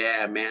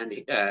 Yeah, man.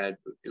 The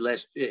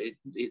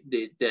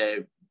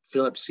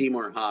Philip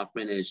Seymour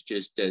Hoffman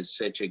does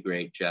such a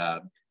great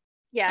job.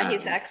 Yeah,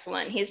 he's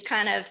excellent. He's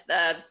kind of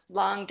the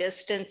long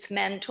distance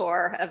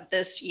mentor of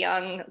this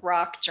young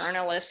rock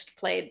journalist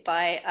played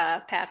by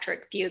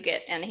Patrick Fugit.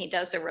 And he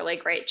does a really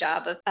great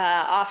job of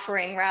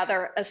offering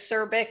rather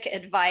acerbic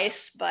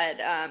advice, but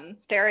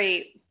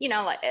very,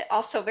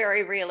 also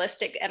very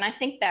realistic. And I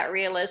think that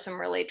realism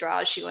really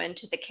draws you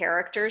into the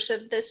characters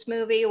of this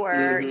movie,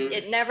 where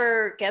it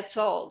never gets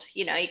old.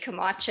 You can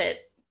watch it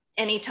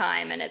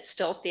anytime and it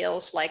still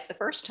feels like the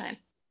first time.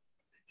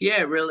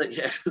 Yeah,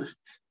 really.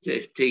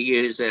 To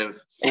use a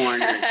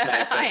foreigner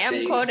type of I am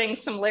thing. quoting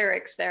some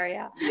lyrics there,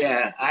 yeah.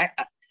 Yeah,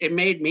 it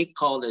made me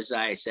cold as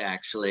ice,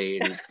 actually.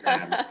 And,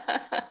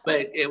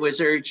 but it was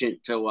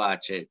urgent to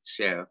watch it.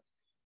 So,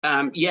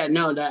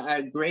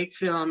 a great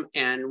film.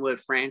 And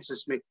with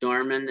Frances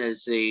McDormand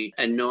as the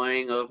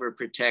annoying,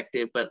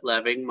 overprotective, but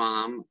loving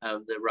mom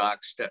of the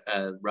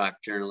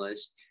rock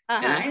journalist.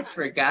 And I had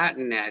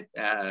forgotten that,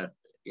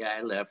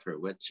 I love her.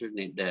 What's her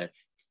name?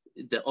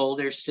 The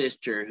older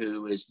sister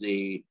who was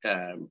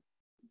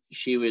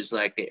she was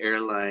like the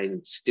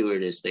airline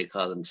stewardess. They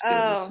call them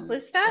stewardesses. Oh,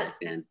 was that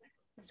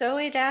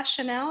Zooey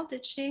Deschanel?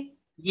 Did she?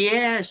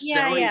 Yes.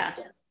 Yeah.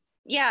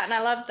 And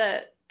I love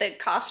the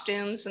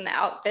costumes and the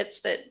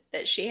outfits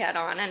that she had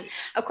on. And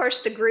of course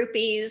the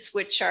groupies,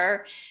 which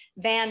are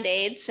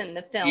Band-Aids in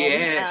the film.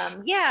 Yes.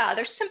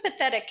 They're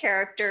sympathetic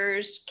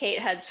characters. Kate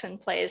Hudson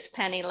plays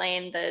Penny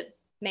Lane, the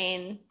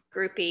main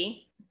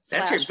groupie.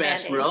 That's her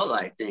best role,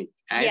 I think.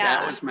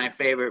 That was my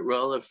favorite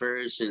role of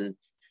hers. And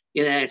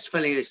it's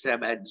funny to say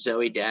about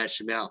Zooey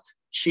Deschanel.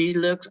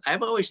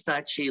 I've always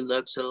thought she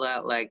looks a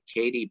lot like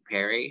Katy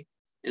Perry.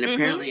 And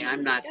apparently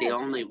I'm not the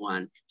only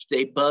one.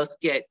 They both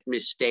get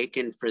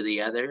mistaken for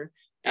the other.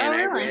 And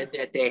I read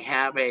that they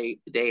have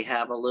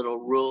a little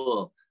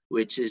rule,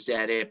 which is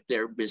that if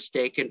they're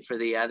mistaken for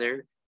the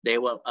other, they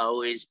will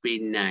always be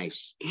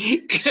nice.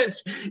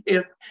 Because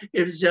if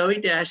Zooey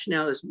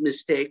Deschanel is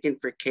mistaken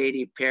for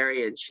Katy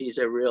Perry and she's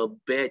a real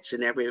bitch,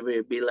 and everybody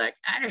would be like,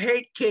 I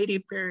hate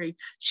Katy Perry.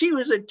 She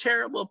was a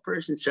terrible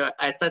person. So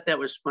I thought that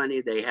was funny.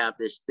 They have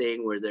this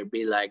thing where they'll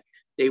be like,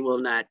 they will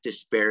not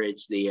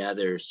disparage the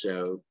other.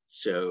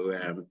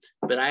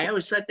 But I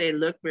always thought they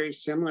looked very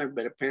similar,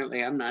 but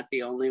apparently I'm not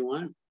the only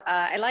one.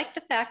 I like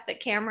the fact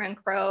that Cameron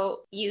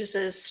Crowe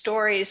uses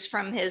stories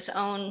from his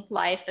own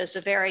life as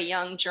a very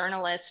young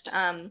journalist.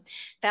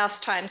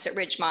 Fast Times at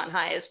Ridgemont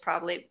High is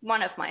probably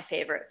one of my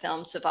favorite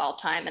films of all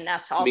time. And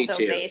that's also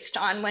based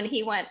on when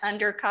he went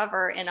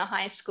undercover in a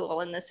high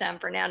school in the San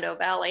Fernando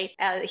Valley.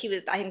 I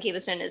think he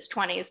was in his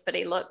 20s, but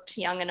he looked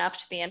young enough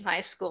to be in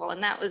high school.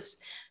 And that was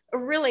a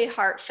really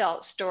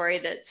heartfelt story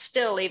that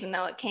still, even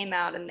though it came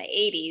out in the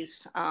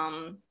 80s,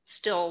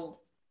 still,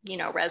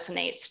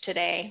 resonates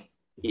today.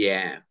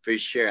 Yeah, for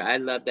sure. I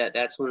love that.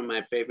 That's one of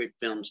my favorite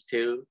films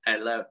too.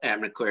 And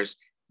of course,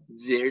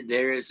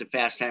 there is the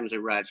Fast Times at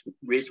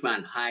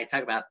Ridgemont High.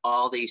 Talk about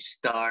all these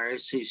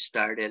stars who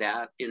started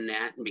out in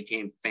that and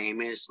became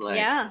famous,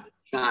 like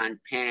Sean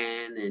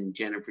Penn and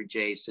Jennifer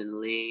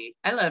Jason Leigh.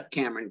 I love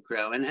Cameron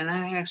Crowe, and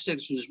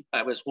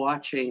I was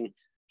watching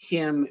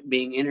him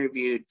being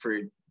interviewed for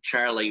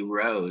Charlie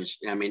Rose.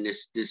 I mean,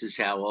 this is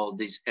how old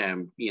these,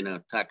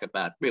 talk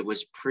about, it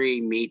was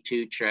pre-Me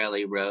Too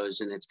Charlie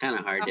Rose, and it's kind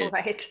of hard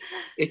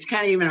it's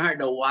kind of even hard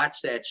to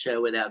watch that show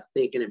without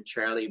thinking of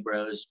Charlie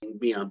Rose,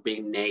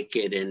 being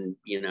naked and,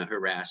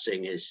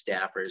 harassing his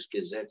staffers,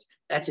 because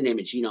that's an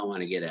image you don't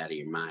want to get out of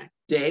your mind.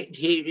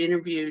 He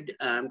interviewed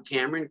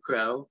Cameron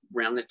Crowe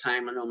around the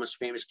time when Almost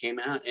Famous came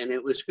out, and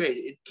it was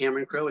great.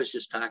 Cameron Crowe was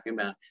just talking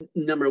about,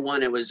 number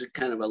one, it was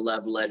kind of a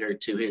love letter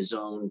to his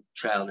own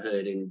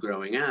childhood and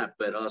growing up,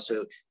 but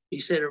also he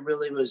said it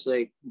really was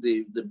like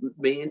the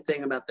main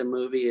thing about the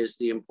movie is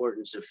the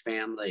importance of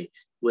family,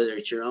 whether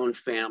it's your own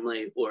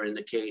family or, in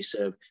the case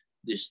of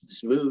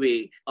this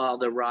movie, all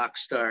the rock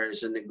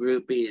stars and the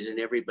groupies and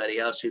everybody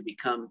else who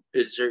become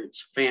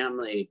Zert's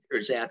family or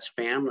Zat's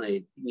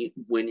family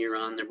when you're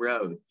on the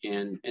road.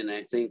 And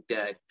I think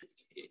that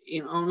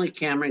only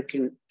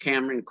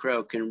Cameron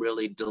Crowe can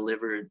really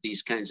deliver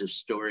these kinds of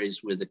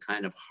stories with a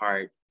kind of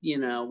heart,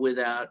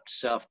 without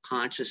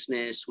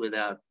self-consciousness,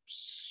 without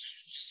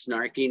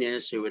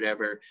snarkiness or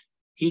whatever.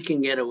 He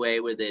can get away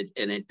with it,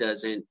 and it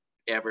doesn't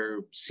ever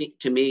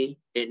to me,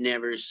 it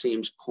never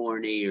seems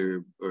corny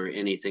or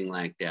anything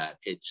like that.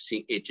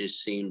 It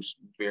just seems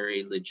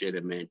very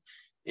legitimate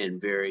and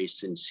very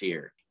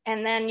sincere.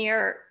 And then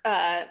your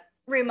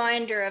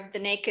reminder of the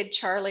naked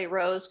Charlie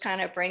Rose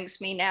kind of brings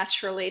me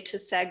naturally to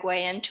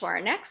segue into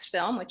our next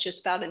film, which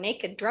is about a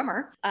naked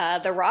drummer,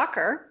 The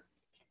Rocker.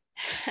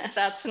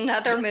 That's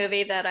another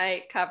movie that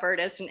I covered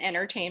as an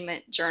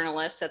entertainment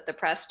journalist at the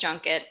press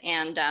junket.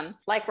 And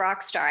like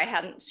Rockstar, I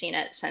hadn't seen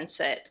it since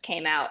it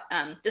came out.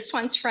 This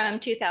one's from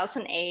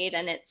 2008,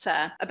 and it's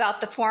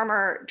about the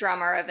former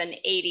drummer of an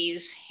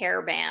 80s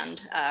hair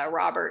band,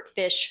 Robert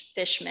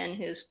Fishman,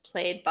 who's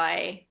played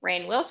by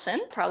Rainn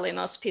Wilson. Probably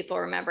most people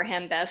remember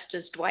him best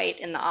as Dwight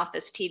in the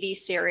Office TV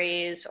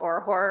series,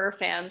 or horror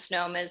fans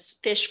know him as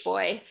Fish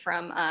Boy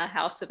from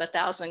House of a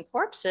Thousand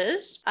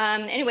Corpses.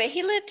 Anyway,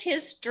 he lived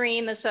his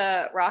dream as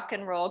a rock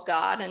and roll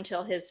god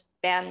until his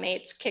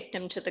bandmates kicked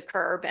him to the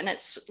curb, and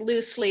it's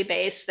loosely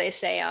based, they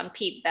say, on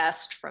Pete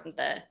Best from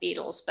the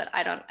Beatles, but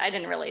I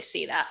didn't really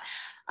see that.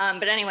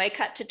 But anyway,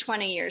 cut to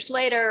 20 years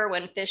later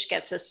when Fish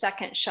gets a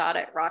second shot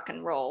at rock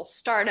and roll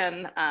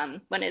stardom,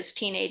 when his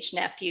teenage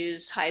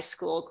nephew's high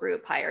school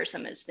group hires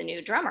him as the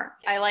new drummer.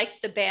 I like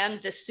the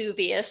band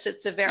Vesuvius.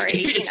 It's a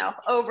very,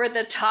 over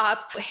the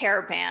top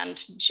hair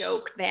band,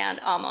 joke band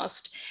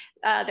almost.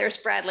 There's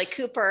Bradley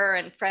Cooper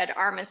and Fred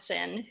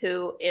Armisen,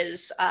 who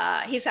is,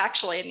 he's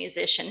actually a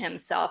musician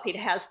himself. He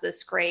has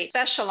this great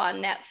special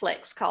on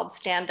Netflix called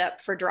Stand Up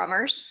for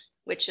Drummers,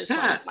 which is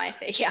one of my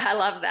favorite. Yeah, I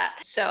love that.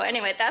 So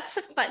anyway,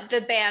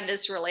 the band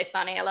is really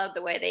funny. I love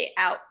the way they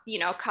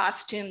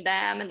costume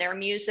them, and their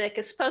music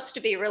is supposed to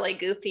be really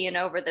goofy and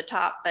over the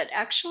top. But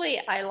actually,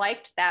 I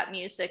liked that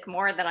music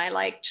more than I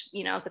liked,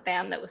 the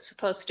band that was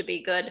supposed to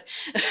be good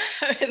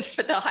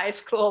for the high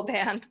school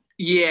band.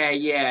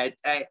 Yeah,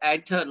 I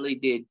totally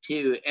did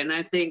too. And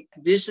I think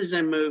this is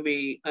a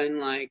movie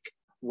unlike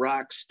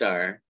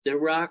Rockstar. The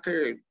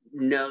rocker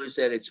knows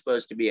that it's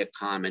supposed to be a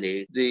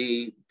comedy.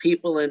 The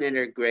people in it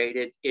are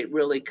great. It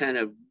really kind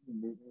of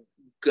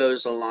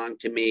goes along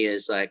to me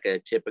as like a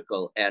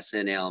typical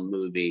SNL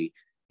movie.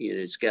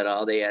 It's got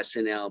all the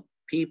SNL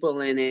people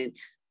in it.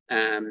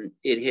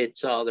 It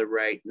hits all the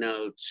right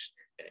notes.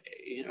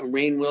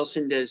 Rainn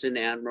Wilson does an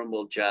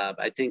admirable job.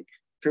 I think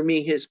for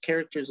me, his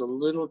character's a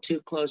little too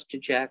close to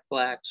Jack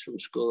Black's from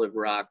School of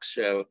Rock.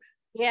 So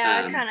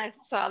yeah, I kind of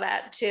saw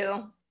that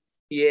too.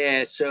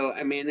 Yeah, so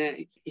I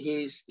mean,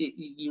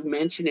 you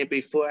mentioned it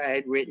before. I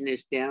had written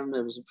this down.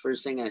 That was the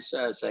first thing I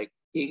saw. It's like,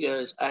 he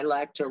goes, I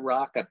like to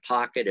rock a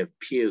pocket of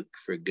puke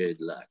for good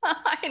luck.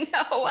 I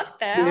know, what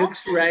the hell?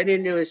 Pukes right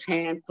into his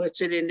hand,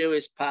 puts it into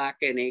his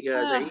pocket, and he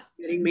goes, are you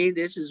kidding me?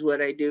 This is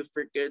what I do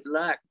for good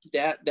luck.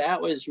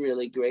 That was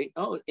really great.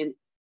 Oh, and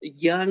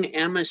young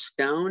Emma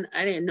Stone,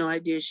 I didn't know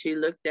idea she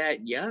looked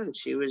that young.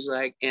 She was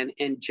like, and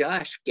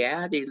Josh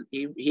Gad,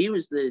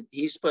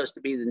 he's supposed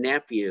to be the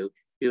nephew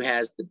who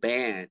has the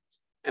band.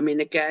 I mean,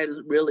 the guy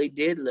really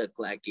did look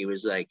like he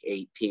was like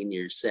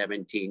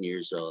 17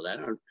 years old. I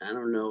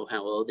don't know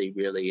how old he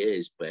really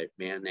is, but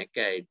man, that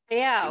guy.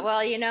 Yeah, well,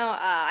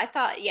 I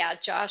thought,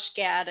 Josh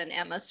Gad and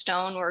Emma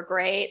Stone were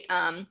great.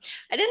 I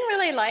didn't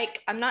really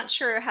I'm not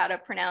sure how to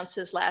pronounce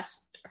her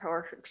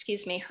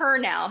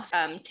now.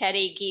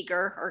 Teddy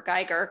Giger or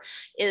Geiger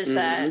is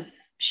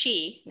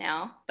she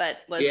now, but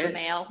was a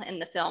male in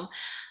the film.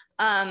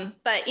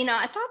 But,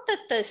 I thought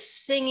that the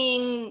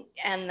singing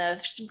and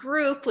the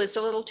group was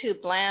a little too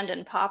bland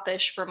and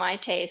popish for my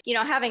taste.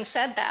 Having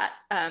said that,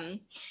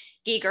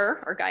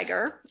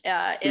 Giger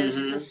is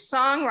the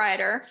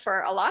songwriter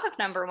for a lot of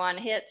 #1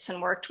 hits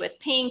and worked with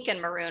Pink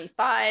and Maroon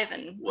 5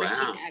 and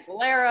Christina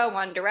Aguilera,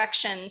 One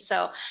Direction.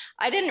 So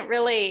I didn't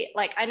really,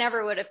 I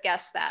never would have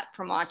guessed that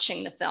from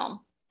watching the film.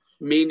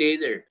 Me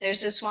neither. There's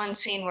this one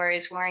scene where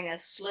he's wearing a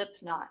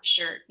Slipknot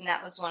shirt, and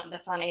that was one of the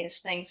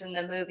funniest things in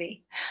the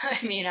movie.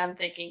 I mean, I'm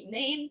thinking,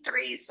 name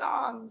 3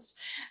 songs.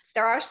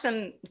 There are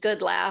some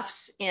good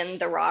laughs in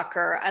The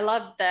Rocker. I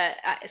love the,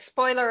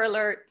 spoiler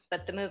alert,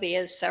 but the movie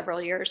is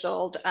several years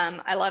old.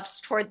 I love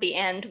toward the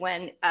end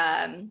when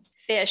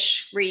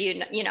Fish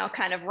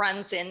kind of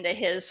runs into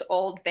his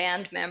old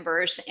band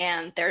members,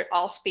 and they're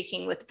all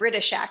speaking with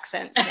British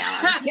accents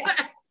now.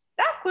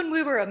 Back when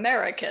we were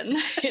American,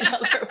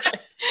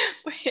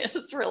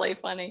 it's really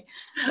funny.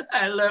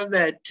 I love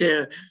that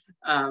too.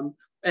 And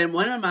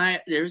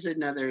there's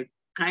another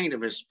kind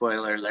of a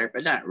spoiler alert,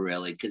 but not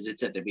really, because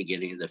it's at the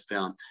beginning of the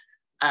film.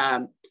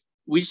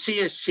 We see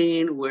a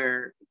scene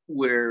where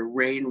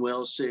Rainn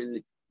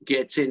Wilson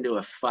gets into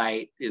a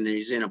fight and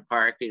he's in a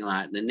parking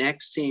lot. And the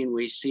next scene,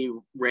 we see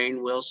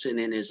Rainn Wilson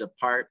in his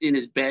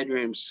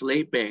bedroom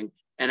sleeping,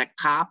 and a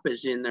cop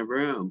is in the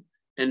room.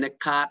 And the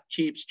cop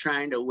keeps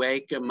trying to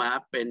wake him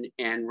up, and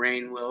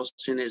Rainn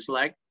Wilson is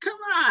like, come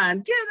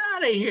on, get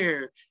out of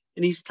here.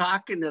 And he's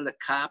talking to the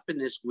cop in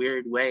this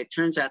weird way. It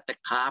turns out the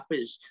cop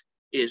is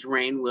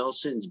Rainn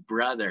Wilson's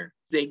brother.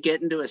 They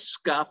get into a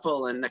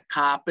scuffle, and the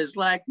cop is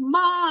like,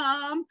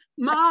 Mom,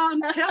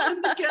 tell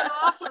him to get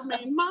off of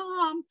me,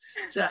 Mom.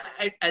 So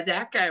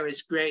that guy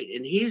was great.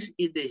 And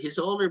his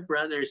older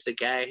brother is the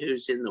guy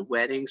who's in The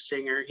Wedding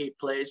Singer. He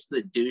plays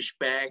the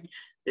douchebag.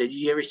 Did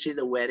you ever see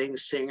The Wedding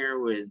Singer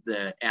with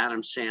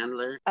Adam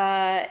Sandler?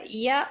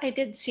 Yeah, I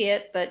did see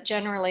it, but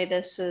generally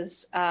this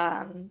is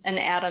an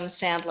Adam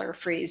Sandler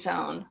free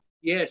zone.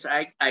 Yes,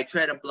 I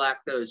try to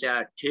block those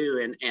out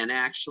too. And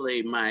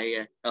actually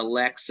my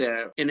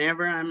Alexa,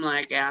 whenever I'm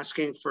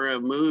asking for a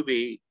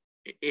movie,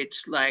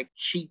 it's like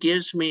she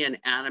gives me an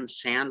Adam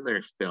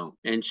Sandler film,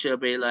 and she'll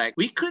be like,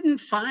 we couldn't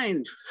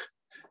find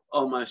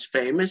Almost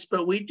Famous,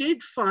 but we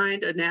did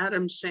find an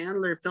Adam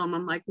Sandler film.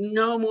 I'm like,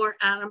 no more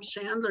Adam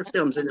Sandler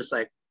films. And it's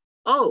like,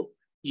 oh,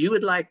 you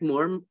would like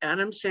more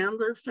Adam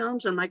Sandler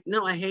films? I'm like,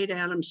 no, I hate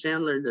Adam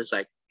Sandler. And it's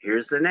like,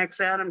 here's the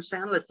next Adam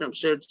Sandler film.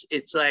 So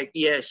it's like,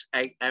 yes,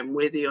 I'm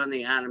with you on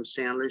the Adam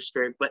Sandler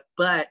story, but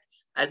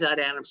I thought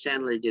Adam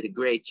Sandler did a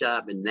great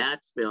job in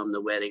that film,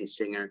 The Wedding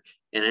Singer.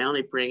 And I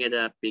only bring it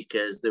up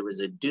because there was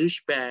a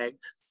douchebag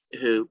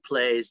who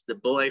plays the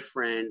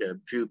boyfriend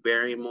of Drew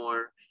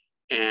Barrymore.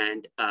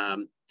 And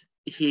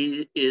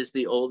he is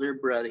the older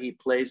brother. He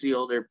plays the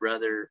older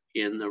brother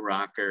in The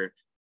Rocker.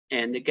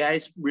 And the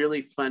guy's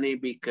really funny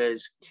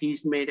because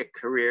he's made a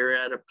career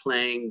out of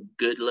playing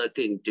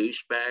good-looking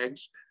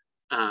douchebags.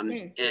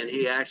 And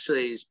he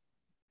actually is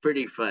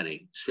pretty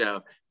funny.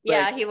 So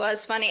yeah, he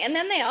was funny. And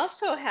then they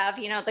also have,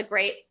 the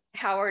great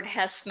Howard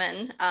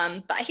Hessman,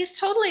 but he's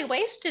totally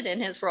wasted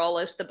in his role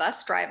as the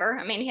bus driver.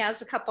 I mean, he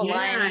has a couple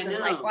lines, and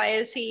like, why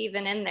is he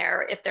even in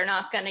there if they're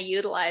not going to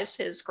utilize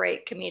his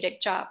great comedic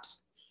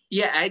chops?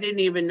 Yeah, I didn't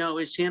even know it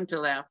was him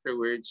till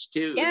afterwards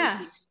too.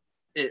 Yeah,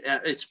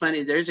 it's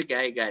funny. There's a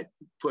guy who got,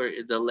 for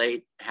the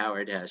late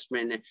Howard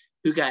Hessman,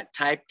 who got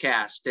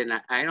typecast, and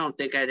I don't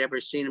think I'd ever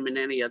seen him in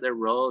any other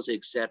roles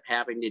except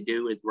having to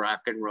do with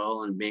rock and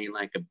roll and being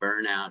like a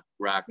burnout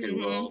rock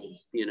and roll,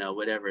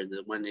 whatever,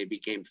 the when they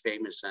became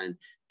famous on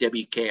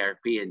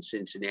WKRP in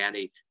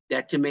Cincinnati.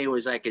 That to me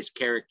was like his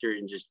character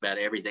in just about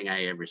everything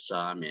I ever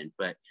saw him in.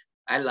 But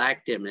I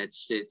liked him.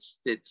 It's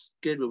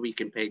good when we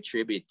can pay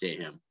tribute to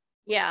him.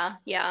 Yeah.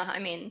 I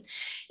mean,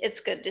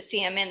 it's good to see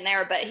him in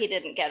there, but he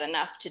didn't get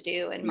enough to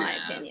do, in my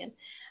opinion.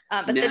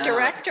 But the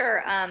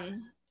director,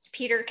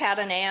 Peter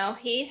Cataneo,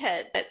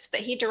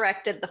 he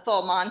directed The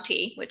Full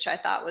Monty, which I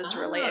thought was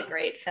really a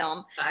great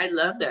film. I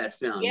love that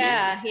film.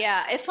 Yeah.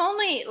 If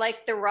only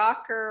like The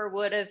Rocker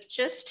would have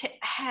just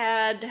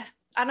had,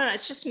 I don't know,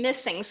 it's just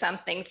missing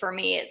something for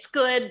me. It's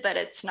good, but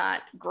it's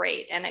not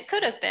great. And it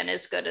could have been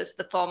as good as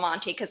The Full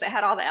Monty because it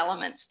had all the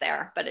elements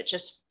there, but it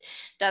just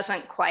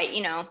doesn't quite,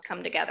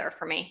 come together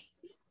for me.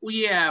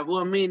 Yeah,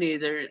 well, me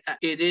neither.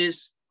 It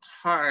is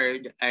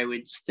hard, I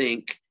would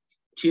think,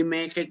 to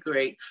make a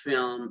great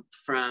film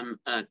from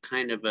a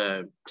kind of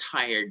a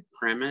tired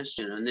premise.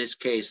 In this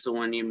case, the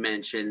one you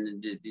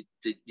mentioned,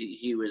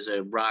 he was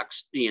a rock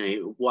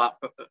star,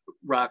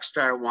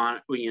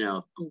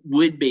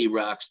 would-be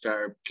rock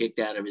star, kicked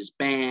out of his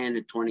band,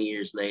 and 20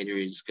 years later,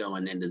 he's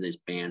going into this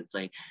band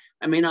playing.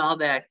 I mean, all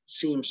that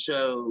seems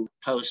so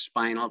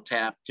post-Spinal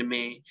Tap to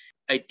me.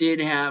 I did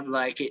have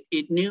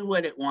it knew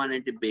what it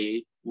wanted to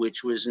be,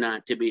 which was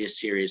not to be a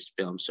serious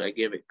film. So I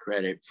give it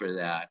credit for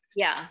that.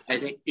 Yeah. I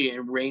think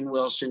Rainn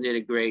Wilson did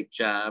a great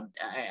job.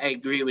 I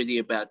agree with you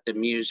about the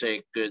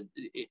music. It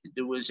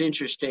was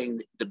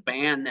interesting. The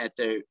band that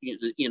the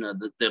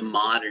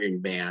modern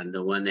band,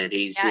 the one that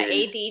he's in.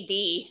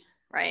 ADD.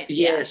 Right.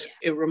 Yes,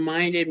 yeah. It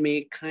reminded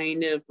me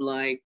kind of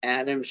like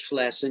Adam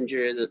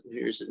Schlesinger.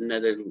 Here's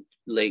another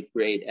late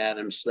great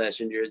Adam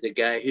Schlesinger, the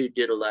guy who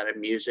did a lot of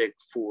music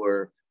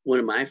for one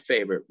of my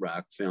favorite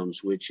rock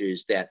films, which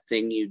is That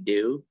Thing You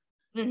Do.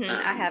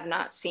 I have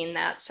not seen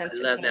that since.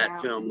 I love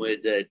that film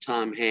with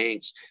Tom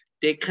Hanks.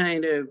 They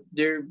kind of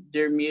their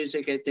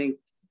music, I think,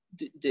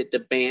 that the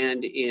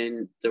band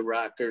in The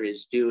Rocker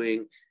is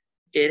doing.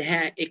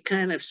 It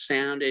kind of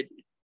sounded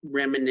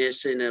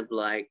reminiscent of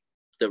like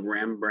the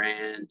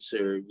Rembrandts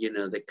or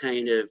the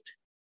kind of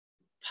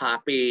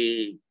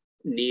poppy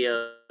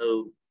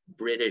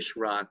neo-British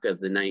rock of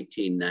the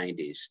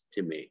 1990s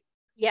to me.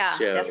 Yeah,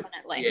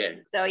 definitely.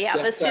 Yeah.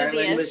 So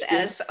Vesuvius,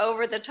 as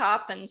over the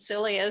top and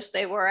silly as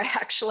they were, I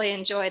actually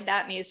enjoyed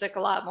that music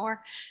a lot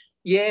more.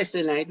 Yes,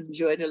 and I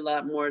enjoyed it a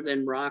lot more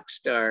than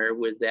Rockstar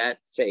with that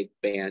fake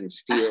band,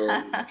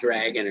 Steel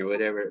Dragon or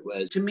whatever it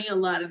was. To me, a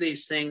lot of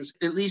these things,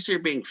 at least they're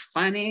being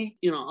funny.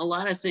 A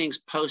lot of things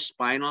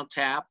post-Spinal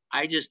Tap,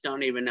 I just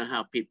don't even know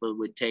how people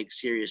would take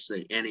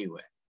seriously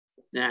anyway.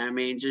 I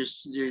mean,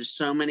 just there's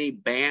so many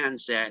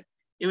bands that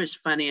it was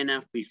funny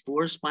enough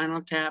before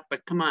Spinal Tap,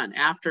 but come on,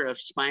 after a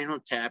Spinal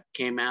Tap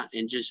came out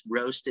and just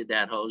roasted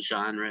that whole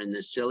genre and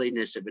the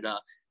silliness of it all,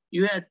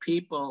 you had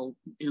people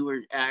who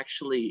were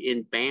actually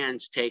in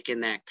bands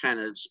taking that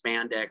kind of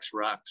spandex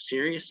rock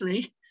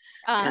seriously.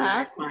 And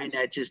I find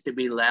that just to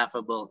be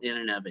laughable in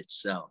and of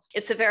itself.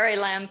 It's a very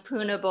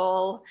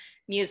lampoonable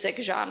music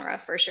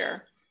genre for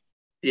sure.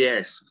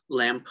 Yes,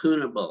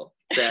 lampoonable.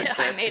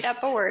 I made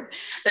up a word.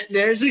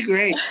 There's a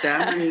great,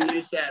 I'm going to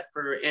use that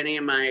for any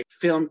of my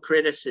film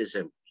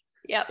criticism.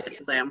 Yep.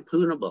 It's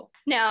lampoonable.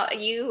 Now,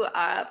 you,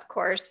 of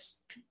course,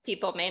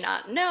 people may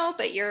not know,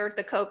 but you're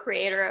the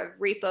co-creator of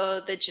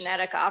Repo, the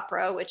Genetic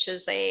Opera, which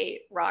is a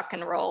rock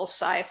and roll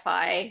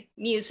sci-fi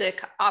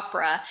music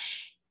opera.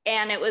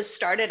 And it was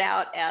started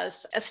out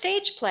as a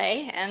stage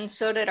play, and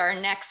so did our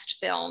next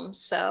film.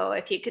 So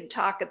if you could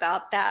talk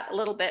about that a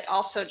little bit,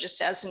 also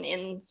just as an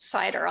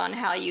insider on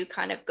how you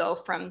kind of go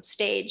from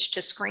stage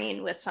to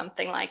screen with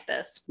something like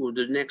this. Well,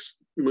 the next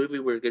movie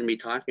we're going to be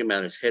talking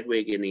about is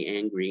Hedwig and the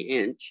Angry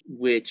Inch,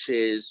 which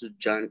is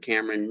John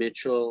Cameron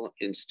Mitchell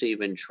and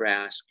Stephen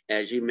Trask,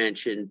 as you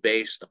mentioned,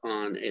 based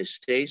on a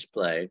stage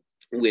play,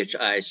 which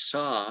I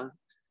saw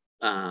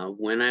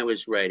when I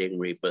was writing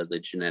Repo, the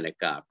Genetic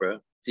Opera.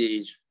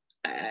 There's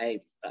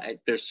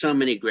so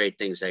many great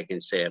things I can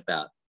say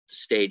about the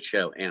stage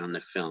show and the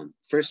film.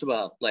 First of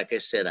all, like I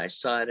said, I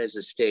saw it as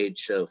a stage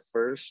show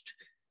first,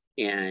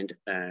 and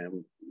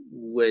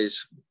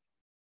was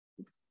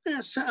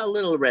a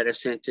little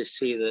reticent to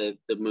see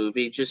the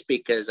movie, just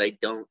because I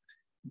don't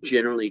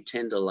generally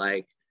tend to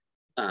like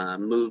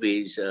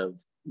movies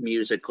of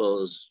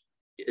musicals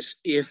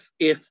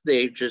if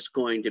they're just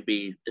going to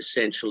be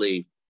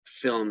essentially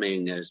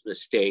filming as a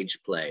stage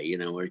play, you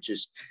know, or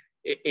just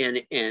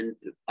and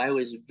I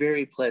was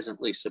very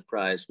pleasantly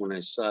surprised when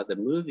I saw the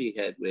movie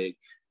Hedwig,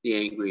 the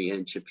Angry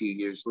Inch a few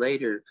years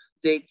later.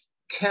 They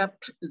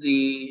kept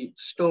the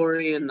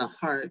story and the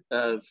heart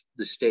of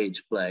the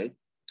stage play,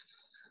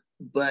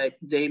 but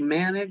they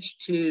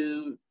managed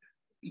to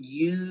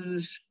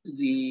use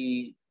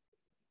the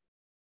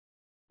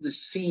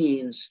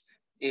scenes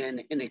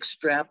and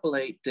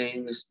extrapolate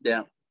things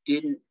that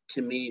didn't,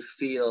 to me,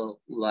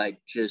 feel like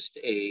just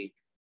a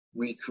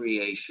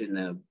recreation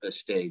of a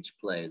stage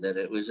play, that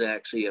it was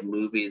actually a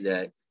movie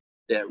that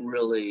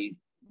really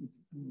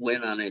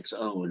went on its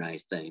own, I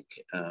think.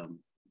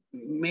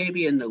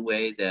 Maybe in the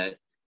way that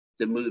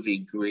the movie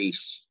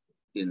Grease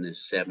in the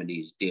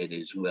 70s did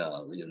as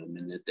well. You know, I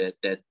mean,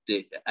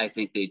 I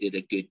think they did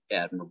a good,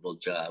 admirable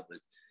job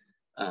with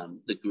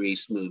the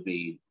Grease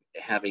movie,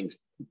 having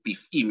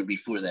even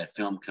before that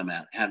film come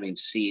out, having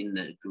seen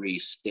the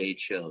Grease stage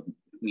show,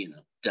 you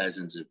know,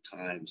 dozens of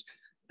times,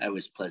 I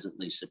was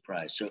pleasantly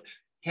surprised. So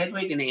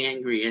Hedwig and the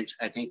Angry Inch,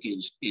 I think,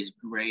 is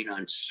great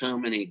on so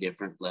many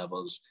different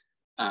levels,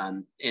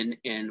 and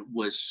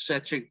was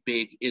such a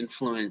big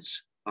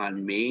influence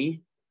on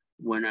me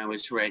when I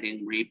was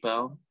writing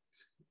Repo.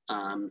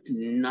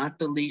 Not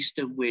the least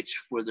of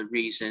which for the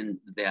reason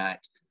that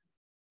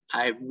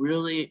I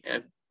really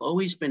have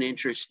always been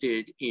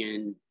interested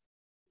in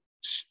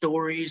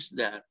stories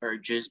that are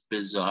just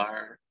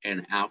bizarre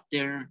and out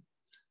there,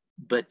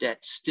 but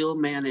that still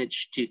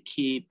manage to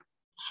keep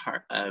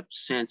a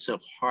sense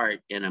of heart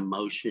and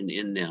emotion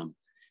in them.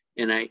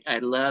 And I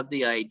love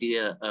the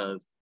idea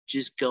of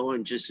just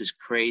going just as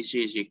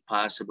crazy as you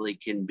possibly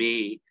can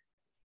be,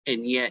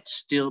 and yet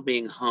still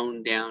being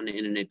honed down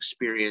in an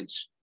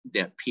experience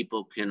that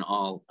people can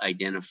all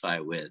identify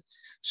with.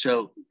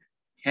 So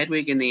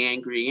Hedwig and the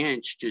Angry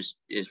Inch, just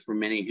is for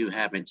many who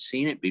haven't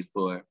seen it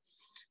before,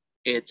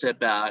 it's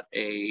about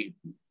a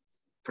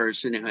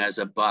person who has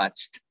a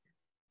botched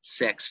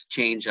sex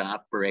change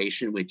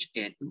operation, which,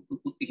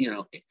 you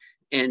know,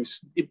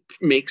 it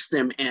makes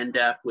them end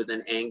up with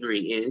an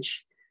angry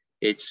inch.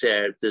 It's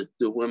the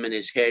woman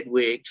is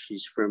Hedwig.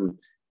 She's from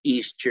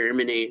East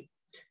Germany.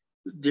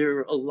 There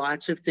are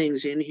lots of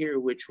things in here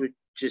which would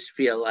just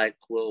feel like,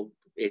 well,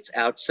 it's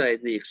outside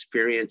the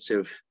experience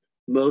of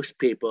most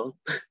people.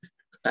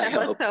 I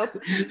hope.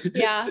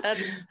 Yeah,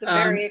 that's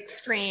very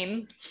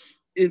extreme.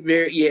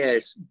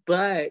 Yes,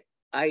 but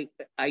I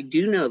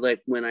do know,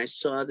 like, when I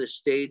saw the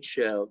stage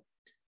show,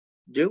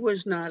 there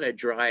was not a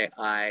dry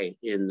eye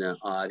in the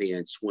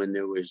audience when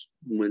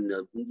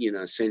the, you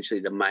know, essentially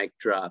the mic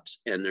drops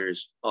and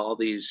there's all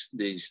these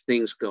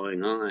things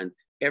going on.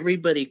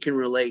 Everybody can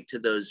relate to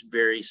those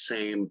very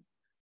same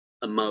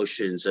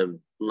emotions of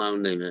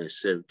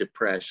loneliness, of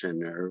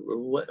depression, or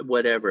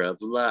whatever, of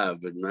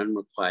love and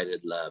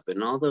unrequited love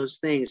and all those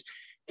things.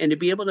 And to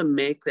be able to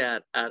make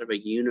that out of a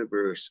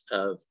universe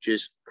of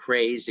just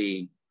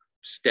crazy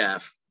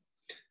stuff,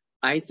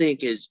 I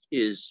think is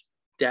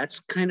that's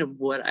kind of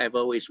what I've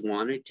always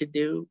wanted to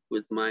do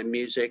with my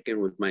music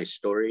and with my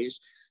stories.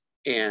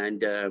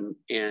 And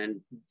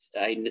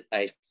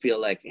I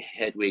feel like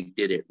Hedwig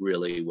did it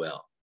really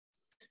well.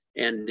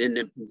 And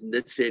then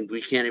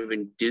we can't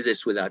even do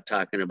this without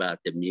talking about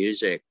the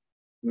music.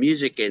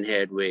 Music in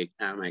Hedwig,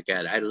 oh my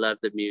God, I love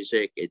the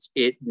music.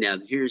 Now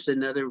here's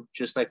another,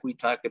 just like we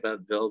talked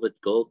about Velvet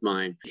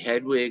Goldmine,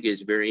 Hedwig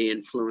is very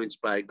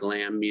influenced by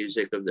glam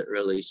music of the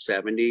early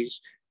 70s.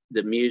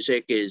 The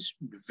music is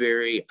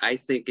I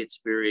think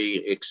it's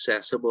very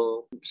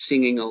accessible,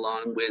 singing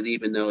along with,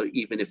 even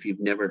if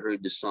you've never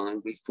heard the song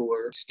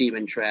before.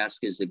 Stephen Trask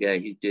is the guy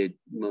who did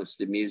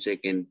most of the music,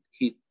 and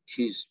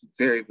he's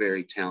very,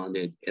 very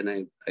talented. And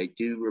I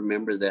do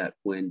remember that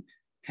when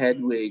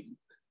Hedwig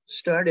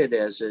started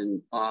as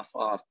an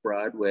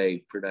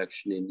off-Broadway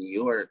production in New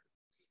York,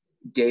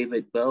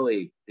 David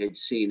Bowie had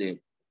seen it,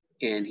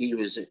 and he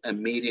was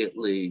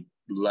immediately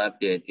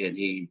loved it, and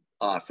he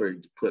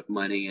offered to put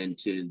money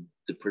into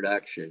the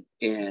production.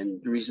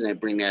 And the reason I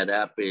bring that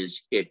up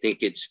is I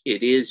think it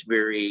is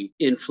very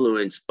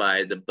influenced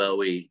by the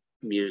Bowie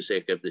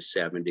music of the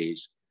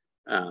 70s.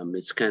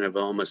 It's kind of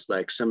almost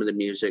like some of the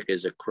music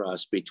is a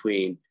cross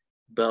between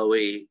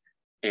Bowie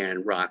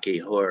and Rocky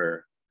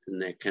Horror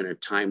and that kind of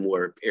time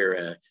warp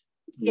era.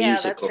 Yeah,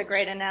 musicals. That's a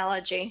great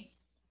analogy.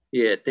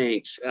 Yeah,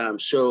 thanks.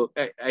 So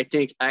I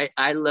think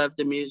I love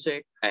the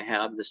music. I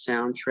have the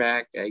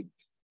soundtrack. I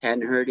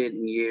hadn't heard it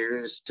in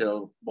years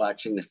till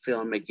watching the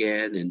film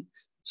again. And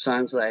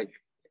songs like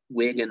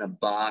Wig in a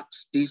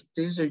Box,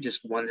 these are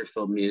just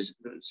wonderful music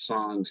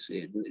songs.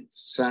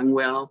 It's sung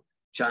well.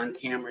 John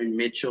Cameron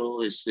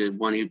Mitchell is the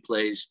one who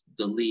plays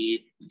the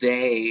lead.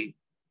 They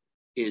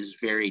is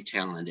very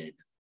talented.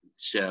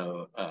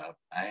 So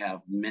I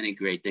have many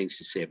great things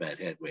to say about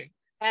Hedwig.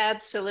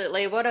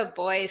 Absolutely. What a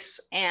voice,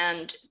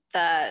 and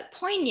the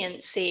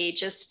poignancy,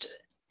 just,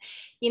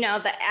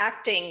 the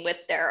acting with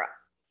their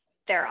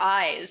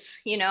eyes,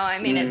 I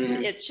mean,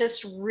 it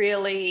just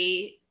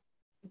really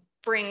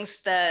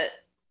brings the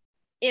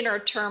inner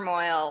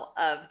turmoil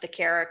of the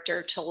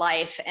character to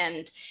life.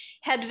 And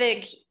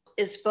Hedwig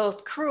is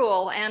both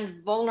cruel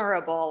and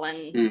vulnerable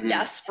and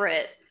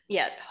desperate,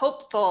 yet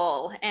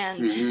hopeful.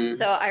 And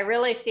so I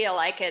really feel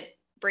like it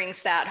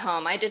brings that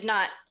home. I did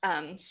not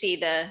see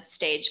the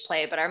stage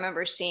play, but I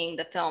remember seeing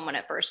the film when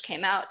it first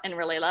came out and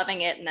really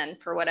loving it. And then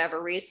for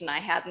whatever reason, I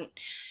hadn't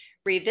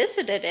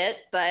revisited it,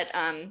 but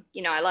I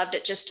loved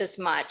it just as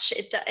much.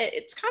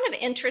 It's kind of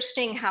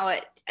interesting how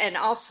it, and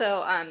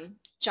also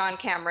John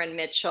Cameron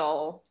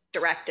Mitchell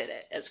directed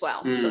it as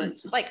well. So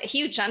it's like a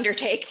huge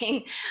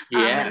undertaking.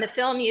 And the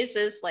film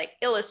uses like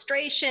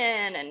illustration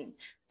and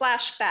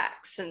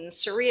flashbacks and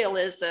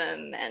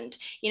surrealism, and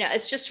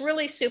it's just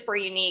really super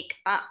unique.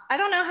 I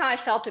don't know how I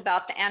felt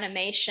about the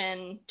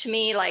animation. To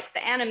me, like,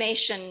 the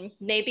animation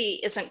maybe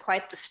isn't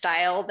quite the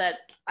style that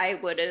I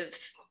would have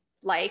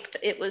liked.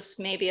 It was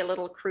maybe a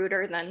little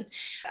cruder than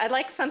I'd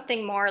like,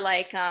 something more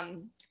like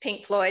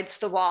Pink Floyd's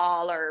The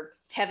Wall or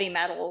heavy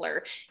metal,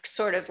 or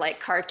sort of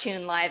like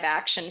cartoon live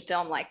action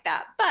film like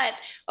that. But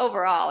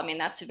overall, I mean,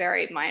 that's a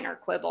very minor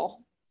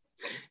quibble.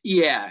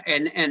 Yeah,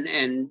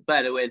 and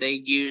by the way,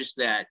 they used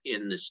that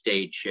in the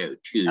stage show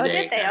too. Oh,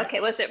 did they?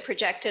 Okay, was it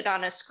projected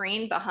on a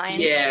screen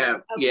behind? Yeah,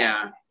 okay.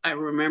 Yeah. I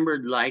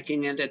remembered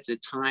liking it at the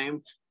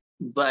time,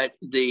 but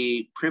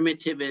the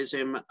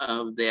primitivism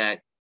of the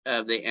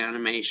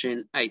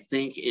animation, I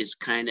think, is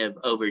kind of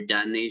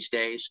overdone these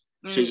days.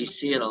 So you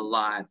see it a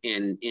lot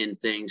in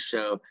things.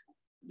 So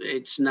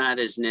it's not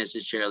as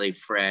necessarily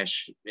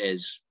fresh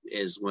as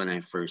when I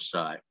first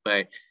saw it.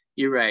 But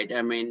you're right.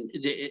 I mean,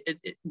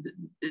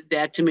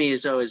 that to me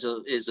is always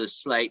a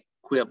slight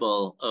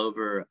quibble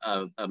over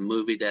a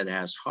movie that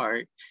has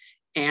heart.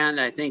 And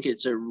I think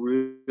it's a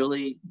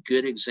really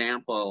good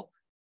example.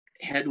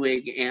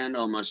 Hedwig and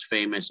Almost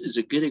Famous is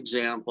a good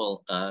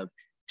example of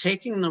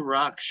taking the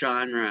rock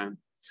genre,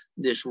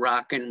 this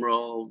rock and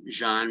roll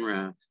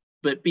genre,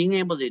 but being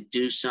able to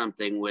do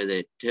something with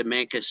it to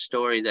make a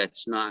story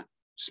that's not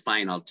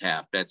Spinal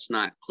Tap, that's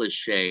not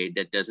cliche,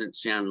 that doesn't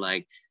sound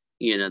like,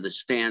 the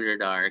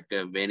standard arc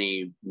of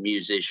any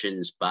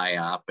musician's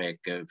biopic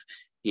of,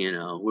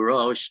 we're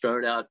all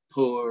start out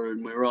poor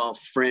and we're all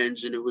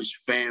friends and it was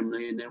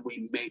family, and then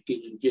we make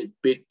it and get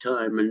big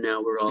time, and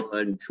now we're all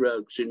on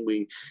drugs and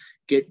we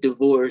get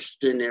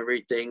divorced and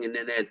everything, and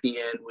then at the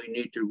end we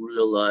need to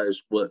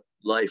realize what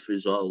life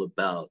is all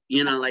about.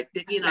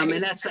 I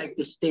mean, that's like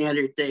the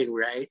standard thing,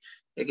 right?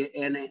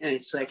 And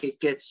it's like it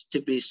gets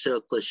to be so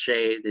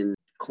cliched and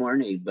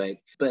corny,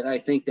 but I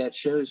think that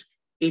shows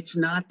it's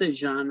not the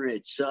genre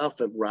itself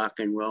of rock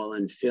and roll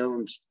and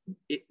films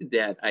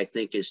that I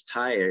think is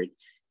tired.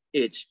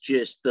 It's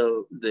just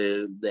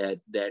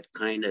that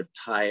kind of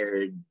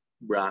tired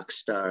rock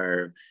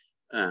star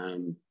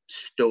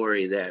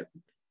story that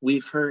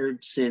we've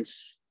heard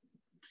since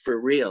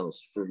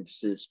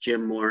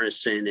Jim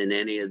Morrison and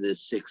any of the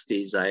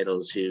 60s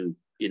idols who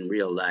in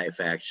real life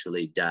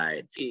actually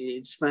died.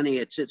 It's funny,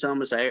 it's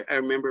almost, I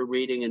remember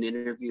reading an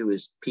interview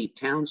with Pete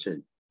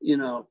Townsend.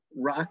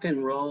 Rock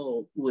and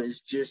roll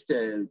was just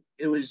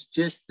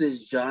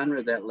this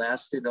genre that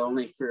lasted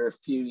only for a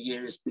few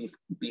years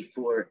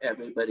before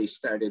everybody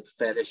started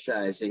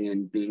fetishizing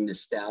and being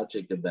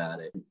nostalgic about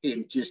it.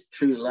 In just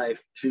true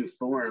life, true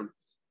form,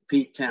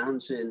 Pete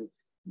Townsend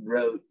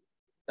wrote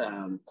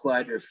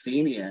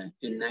Quadrophenia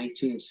in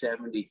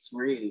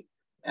 1973.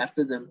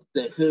 After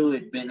the Who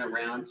had been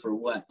around for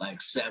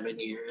like 7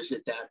 years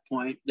at that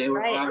point, they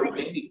were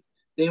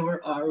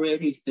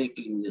already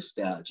thinking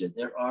nostalgia.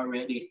 They're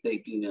already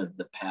thinking of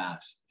the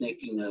past,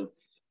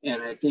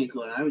 and I think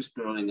when I was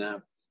growing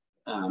up,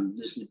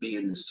 this would be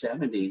in the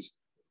 70s,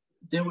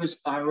 there was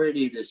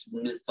already this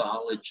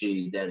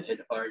mythology that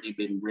had already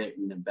been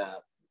written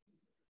about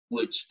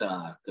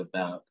Woodstock,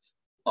 about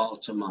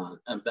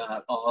Altamont,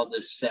 about all the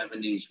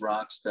 70s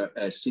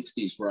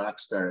 60s rock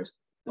stars.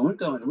 And we're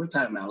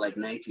talking about like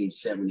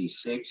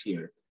 1976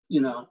 here.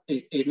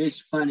 It is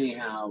funny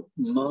how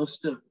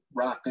most of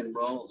rock and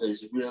roll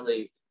has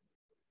really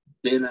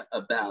been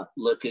about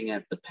looking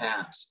at the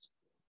past.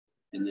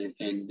 And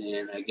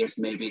I guess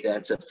maybe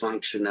that's a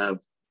function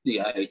of the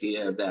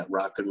idea that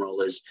rock and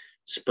roll is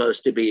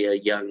supposed to be a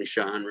young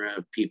genre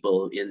of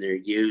people in their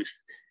youth.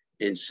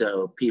 And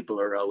so people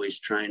are always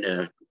trying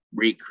to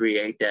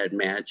recreate that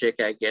magic,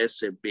 I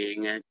guess, of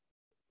being a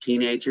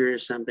teenager or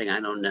something. I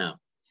don't know.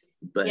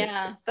 But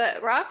yeah,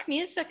 but rock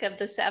music of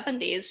the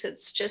 70s,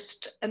 it's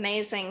just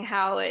amazing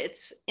how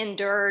it's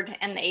endured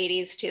in the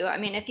 80s too. I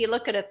mean, if you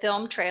look at a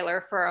film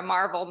trailer for a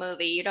Marvel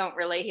movie, you don't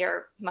really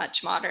hear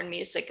much modern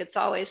music. It's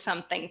always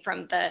something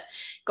from the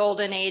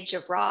golden age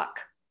of rock.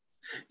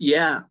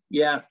 yeah,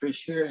 yeah, for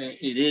sure.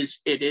 It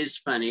is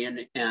funny,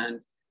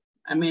 and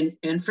I mean,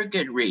 and for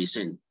good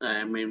reason.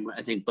 I mean,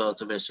 I think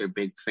both of us are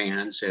big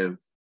fans of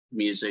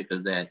music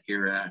of that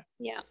era.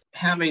 Yeah.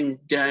 Having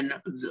done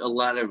a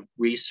lot of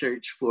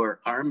research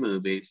for our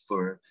movie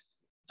for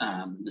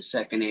the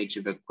Second Age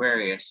of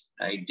Aquarius,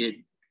 I did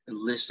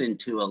listen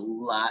to a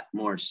lot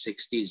more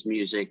 60s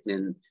music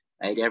than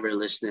I'd ever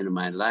listened in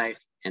my life.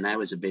 And I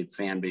was a big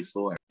fan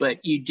before.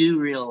 But you do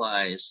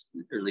realize,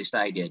 or at least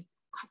I did,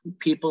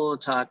 people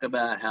talk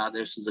about how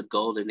this is a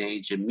golden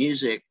age of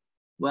music.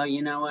 Well,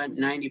 you know what?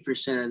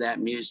 90% of that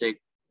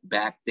music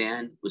back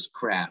then was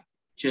crap,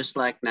 just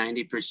like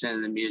 90%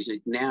 of the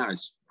music now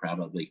is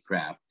probably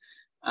crap.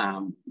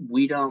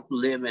 We don't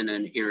live in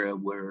an era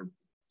where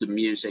the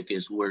music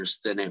is worse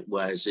than it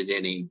was at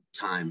any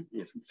time.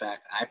 If, in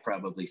fact, I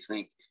probably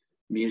think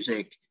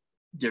music,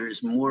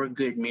 there's more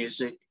good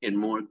music and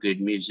more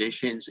good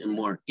musicians and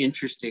more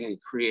interesting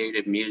and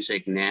creative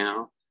music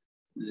now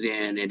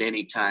than at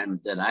any time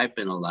that I've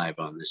been alive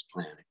on this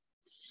planet.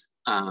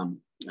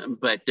 Um,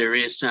 but there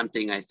is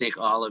something I think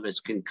all of us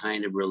can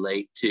kind of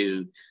relate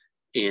to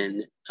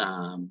in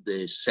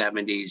the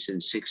 70s and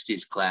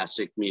 60s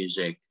classic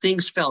music.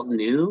 Things felt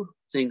new,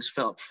 things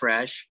felt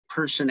fresh.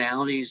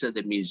 Personalities of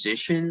the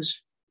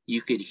musicians,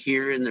 you could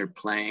hear in their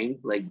playing,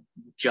 like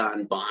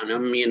John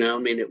Bonham, you know, I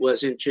mean, it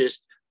wasn't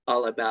just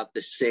all about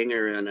the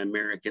singer on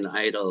American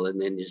Idol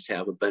and then just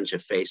have a bunch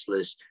of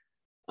faceless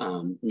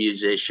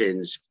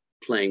musicians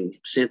playing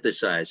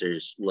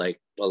synthesizers like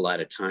a lot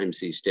of times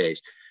these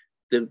days.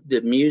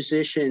 The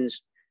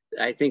musicians,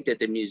 I think that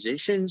the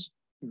musicians,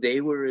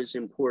 they were as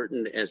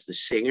important as the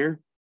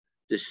singer.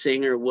 The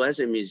singer was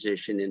a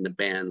musician in the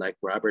band, like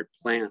Robert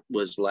Plant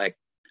was like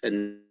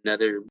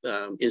another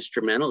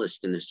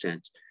instrumentalist in a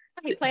sense.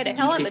 He played a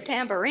hell of a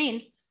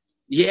tambourine.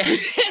 Yeah.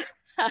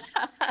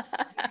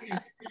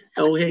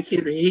 Oh,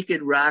 he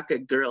could rock a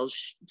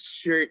girl's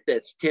shirt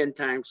that's 10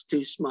 times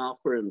too small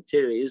for him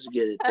too. He was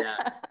good at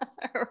that.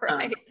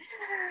 Right.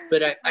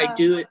 But I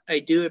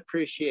do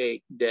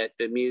appreciate that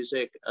the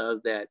music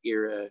of that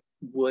era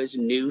was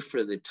new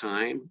for the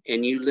time,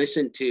 and you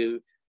listen to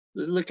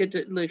look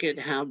at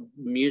how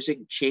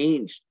music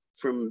changed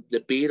from the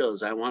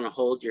Beatles. I Want to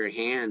Hold Your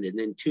Hand, and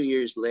then 2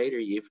 years later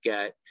you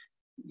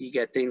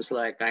got things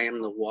like I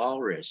Am the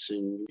Walrus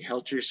and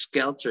Helter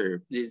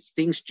Skelter. These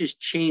things just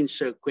change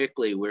so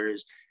quickly,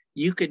 whereas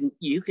you can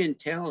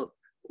tell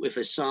if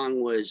a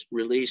song was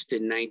released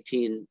in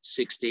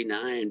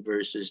 1969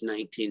 versus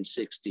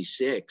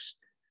 1966.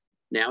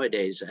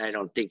 Nowadays, I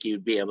don't think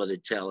you'd be able to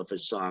tell if a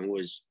song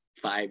was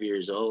 5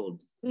 years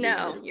old.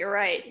 No, you're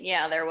right.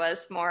 Yeah, there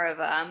was more of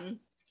a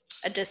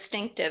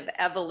distinctive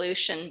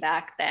evolution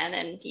back then.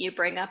 And you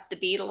bring up the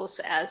Beatles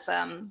as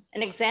an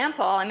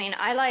example. I mean,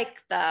 I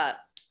like the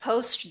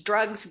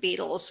post-drugs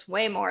Beatles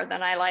way more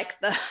than I like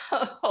the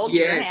Hold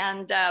Your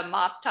Hand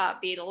Mop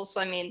Top Beatles.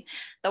 I mean,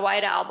 the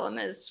White Album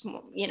is,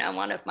 you know,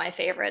 one of my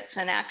favorites,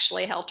 and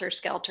actually Helter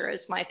Skelter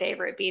is my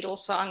favorite Beatles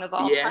song of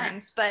all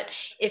times. But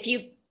if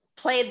you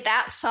played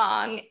that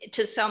song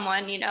to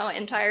someone, you know,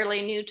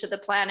 entirely new to the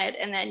planet,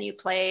 and then you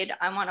played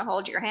I Want to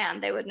Hold Your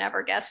Hand, they would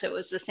never guess it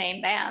was the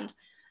same band.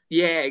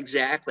 Yeah,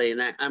 exactly.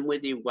 And I'm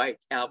with you. White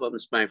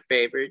Album's my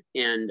favorite.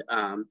 And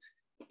of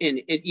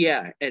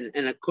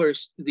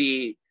course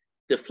the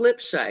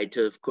flip side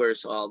to, of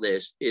course, all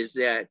this is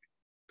that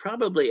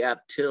probably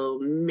up till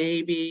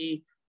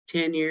maybe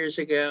 10 years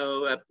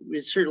ago,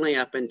 certainly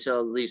up until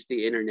at least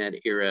the internet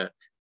era,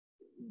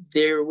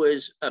 there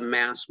was a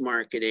mass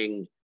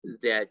marketing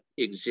that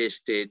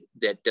existed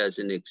that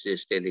doesn't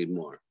exist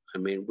anymore. I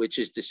mean, which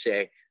is to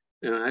say,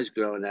 you know, I was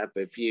growing up,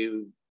 if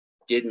you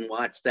didn't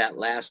watch that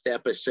last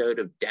episode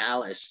of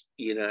Dallas,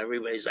 you know,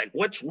 everybody's like,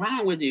 what's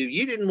wrong with you?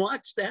 You didn't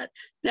watch that?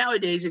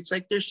 Nowadays, it's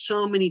like there's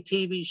so many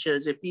TV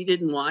shows. If you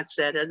didn't watch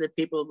that, other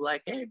people will be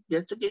like, hey,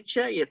 that's a good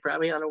show. You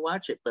probably ought to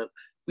watch it. But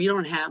we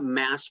don't have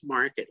mass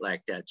market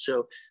like that.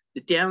 So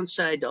the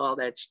downside to all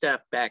that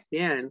stuff back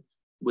then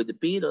with the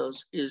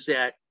Beatles is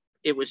that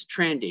it was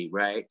trendy,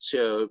 right?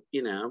 So,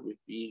 you know,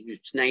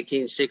 it's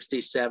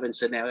 1967,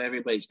 so now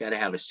everybody's got to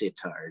have a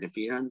sitar. And if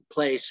you don't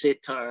play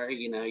sitar,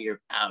 you know, you're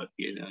out,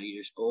 you know,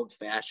 you're old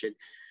fashioned.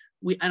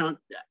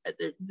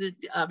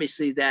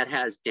 Obviously that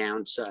has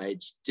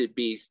downsides to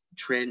be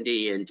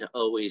trendy and to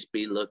always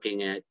be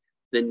looking at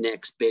the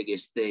next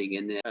biggest thing.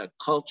 And the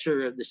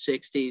culture of the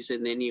 60s,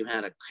 and then you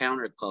had a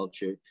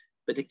counterculture,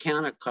 but the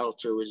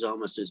counterculture was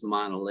almost as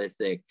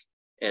monolithic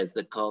as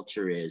the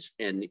culture is,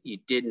 and you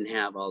didn't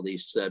have all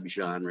these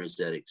subgenres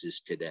that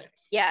exist today.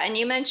 Yeah, and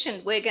you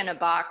mentioned Wig in a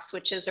Box,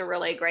 which is a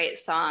really great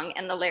song,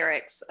 and the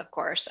lyrics, of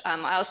course.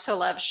 I also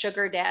love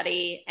Sugar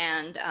Daddy,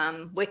 and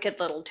Wicked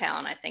Little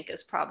Town, I think,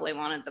 is probably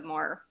one of the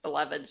more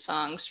beloved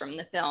songs from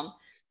the film.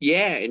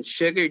 Yeah, and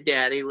Sugar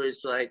Daddy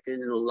was like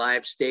in a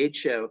live stage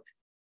show.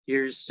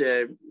 Here's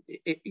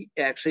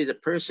actually the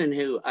person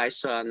who I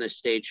saw on the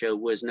stage show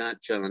was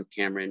not John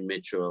Cameron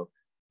Mitchell,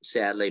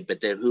 sadly,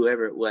 but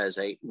whoever it was,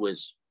 I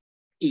was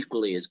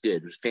equally as good.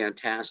 It was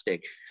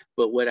fantastic.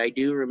 But what I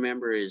do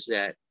remember is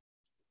that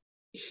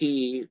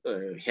he,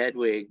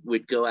 Hedwig,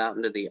 would go out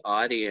into the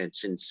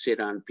audience and sit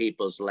on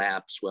people's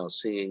laps while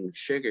singing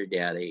Sugar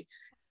Daddy.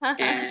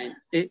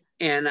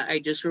 And I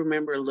just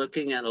remember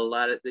looking at a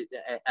lot of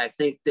I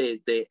think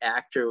the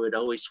actor would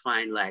always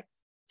find like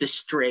the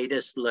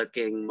straightest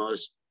looking,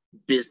 most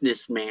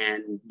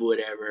businessman,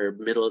 whatever,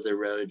 middle of the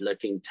road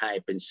looking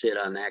type and sit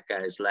on that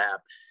guy's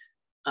lap.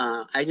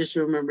 I just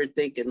remember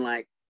thinking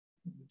like,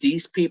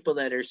 these people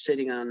that are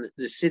sitting on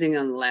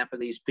the lap of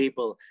these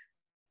people,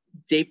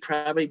 they'd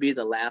probably be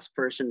the last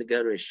person to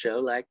go to a show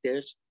like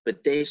this,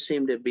 but they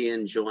seem to be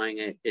enjoying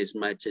it as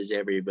much as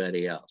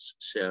everybody else.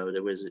 So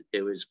it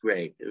was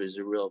great. It was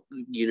a real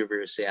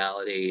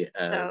universality.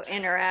 So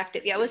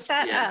interactive. Yeah. Was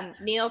that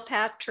Neil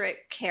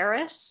Patrick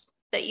Harris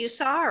that you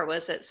saw, or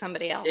was it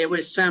somebody else? It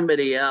was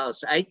somebody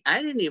else. I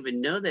didn't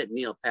even know that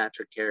Neil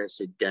Patrick Harris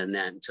had done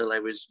that until I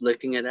was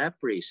looking it up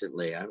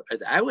recently.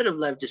 I would have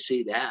loved to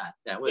see that.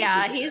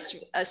 He's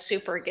a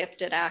super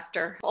gifted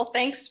actor. Well,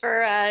 thanks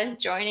for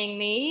joining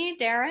me,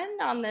 Darren,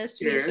 on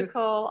this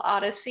musical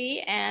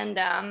odyssey.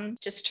 And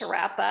just to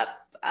wrap up,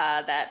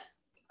 that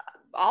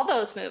all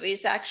those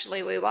movies,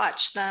 actually, we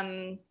watched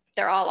them.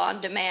 They're all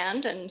on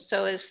demand, and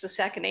so is The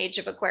Second Age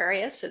of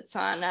Aquarius. It's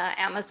on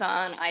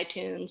Amazon,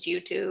 iTunes,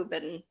 YouTube,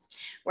 and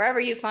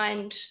wherever you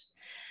find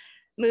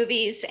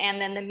movies.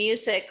 And then the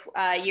music,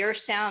 your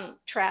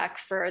soundtrack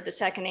for The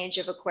Second Age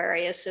of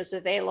Aquarius is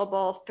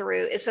available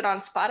through, is it on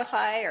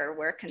Spotify, or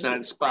where can it's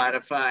on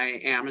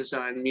Spotify,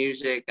 Amazon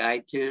Music,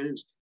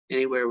 iTunes,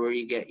 anywhere where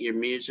you get your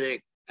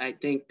music. I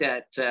think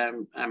that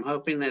I'm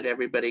hoping that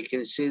everybody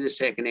can see The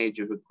Second Age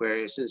of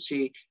Aquarius and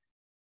see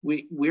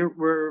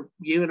we're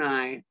you and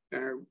I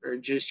are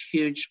just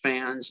huge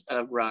fans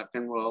of rock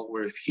and roll.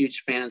 We're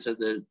huge fans of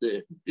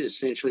the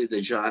essentially the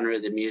genre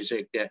of the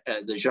music,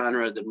 the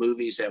genre of the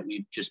movies that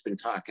we've just been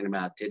talking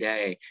about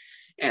today.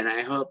 And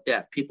I hope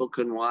that people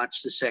can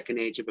watch The Second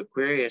Age of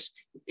Aquarius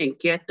and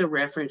get the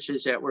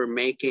references that we're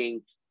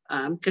making,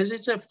 because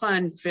it's a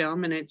fun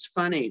film and it's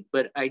funny.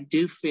 But I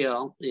do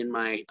feel, in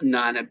my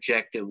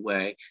non-objective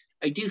way,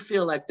 I do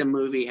feel like the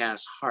movie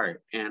has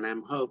heart, and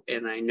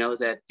I know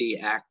that the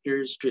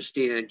actors,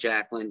 Christina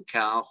Jacqueline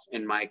Kalf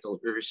and Michael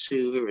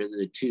Ursu, who are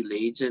the two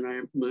leads in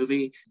our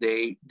movie,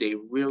 they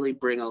really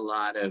bring a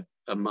lot of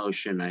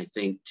emotion, I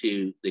think,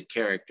 to the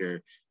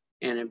character.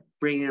 And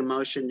bringing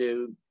emotion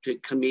to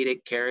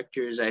comedic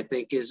characters, I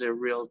think, is a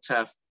real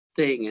tough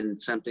thing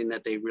and something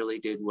that they really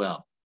did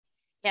well.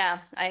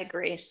 Yeah, I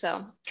agree.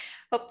 So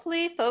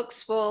hopefully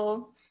folks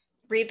will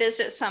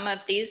revisit some of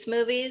these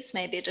movies,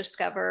 maybe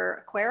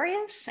discover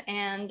Aquarius,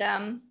 and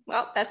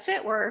well, that's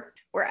it. We're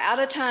out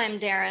of time,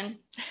 Darren.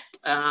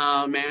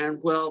 Oh man,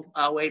 well,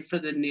 I'll wait for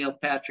the Neil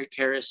Patrick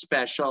Harris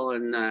special,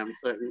 and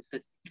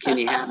can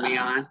you have me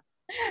on?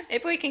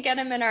 If we can get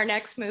him in our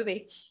next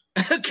movie.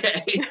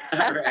 Okay.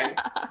 All right.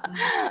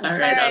 All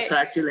right. I'll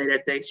talk to you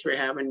later. Thanks for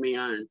having me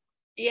on.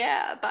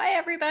 Yeah. Bye,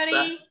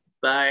 everybody.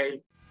 Bye.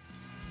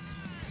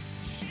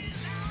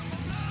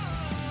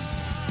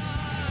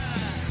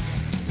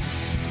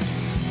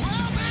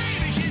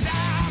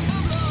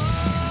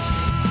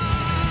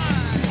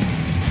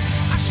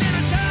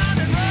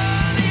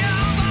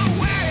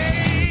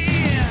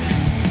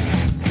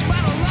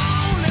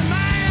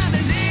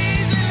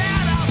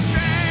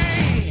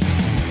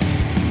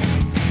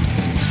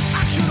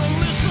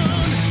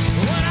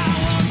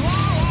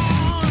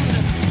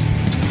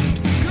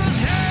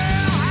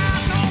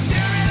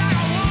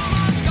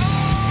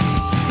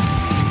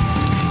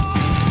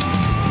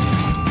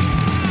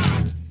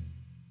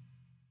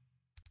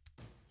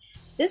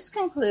 This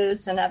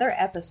concludes another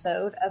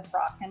episode of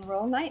Rock and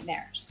Roll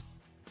Nightmares.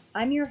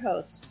 I'm your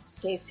host,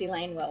 Staci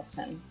Lane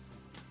Wilson.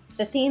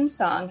 The theme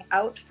song,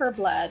 Out for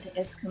Blood,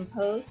 is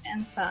composed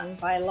and sung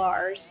by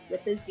Lars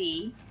with a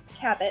Z,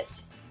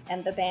 Cabot,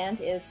 and the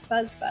band is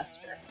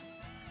Fuzzbuster.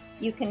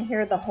 You can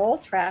hear the whole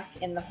track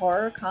in the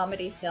horror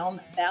comedy film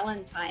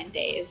Valentine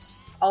Days,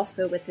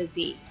 also with a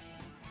Z.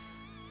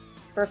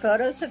 For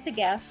photos of the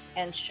guests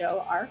and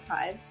show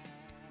archives,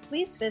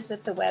 please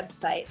visit the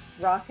website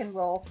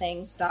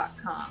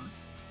rockandrollthings.com.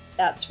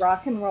 That's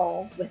rock and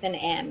roll with an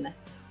N.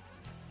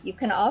 You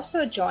can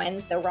also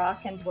join the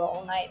Rock and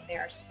Roll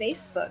Nightmares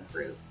Facebook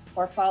group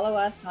or follow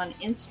us on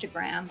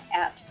Instagram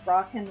at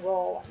Rock and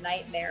Roll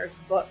Nightmares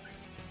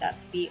Books.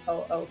 That's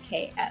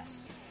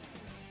BOOKS.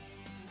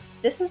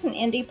 This is an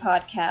indie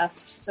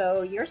podcast,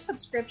 so your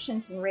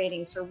subscriptions and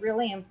ratings are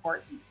really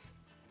important.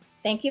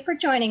 Thank you for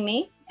joining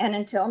me, and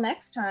until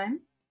next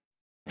time,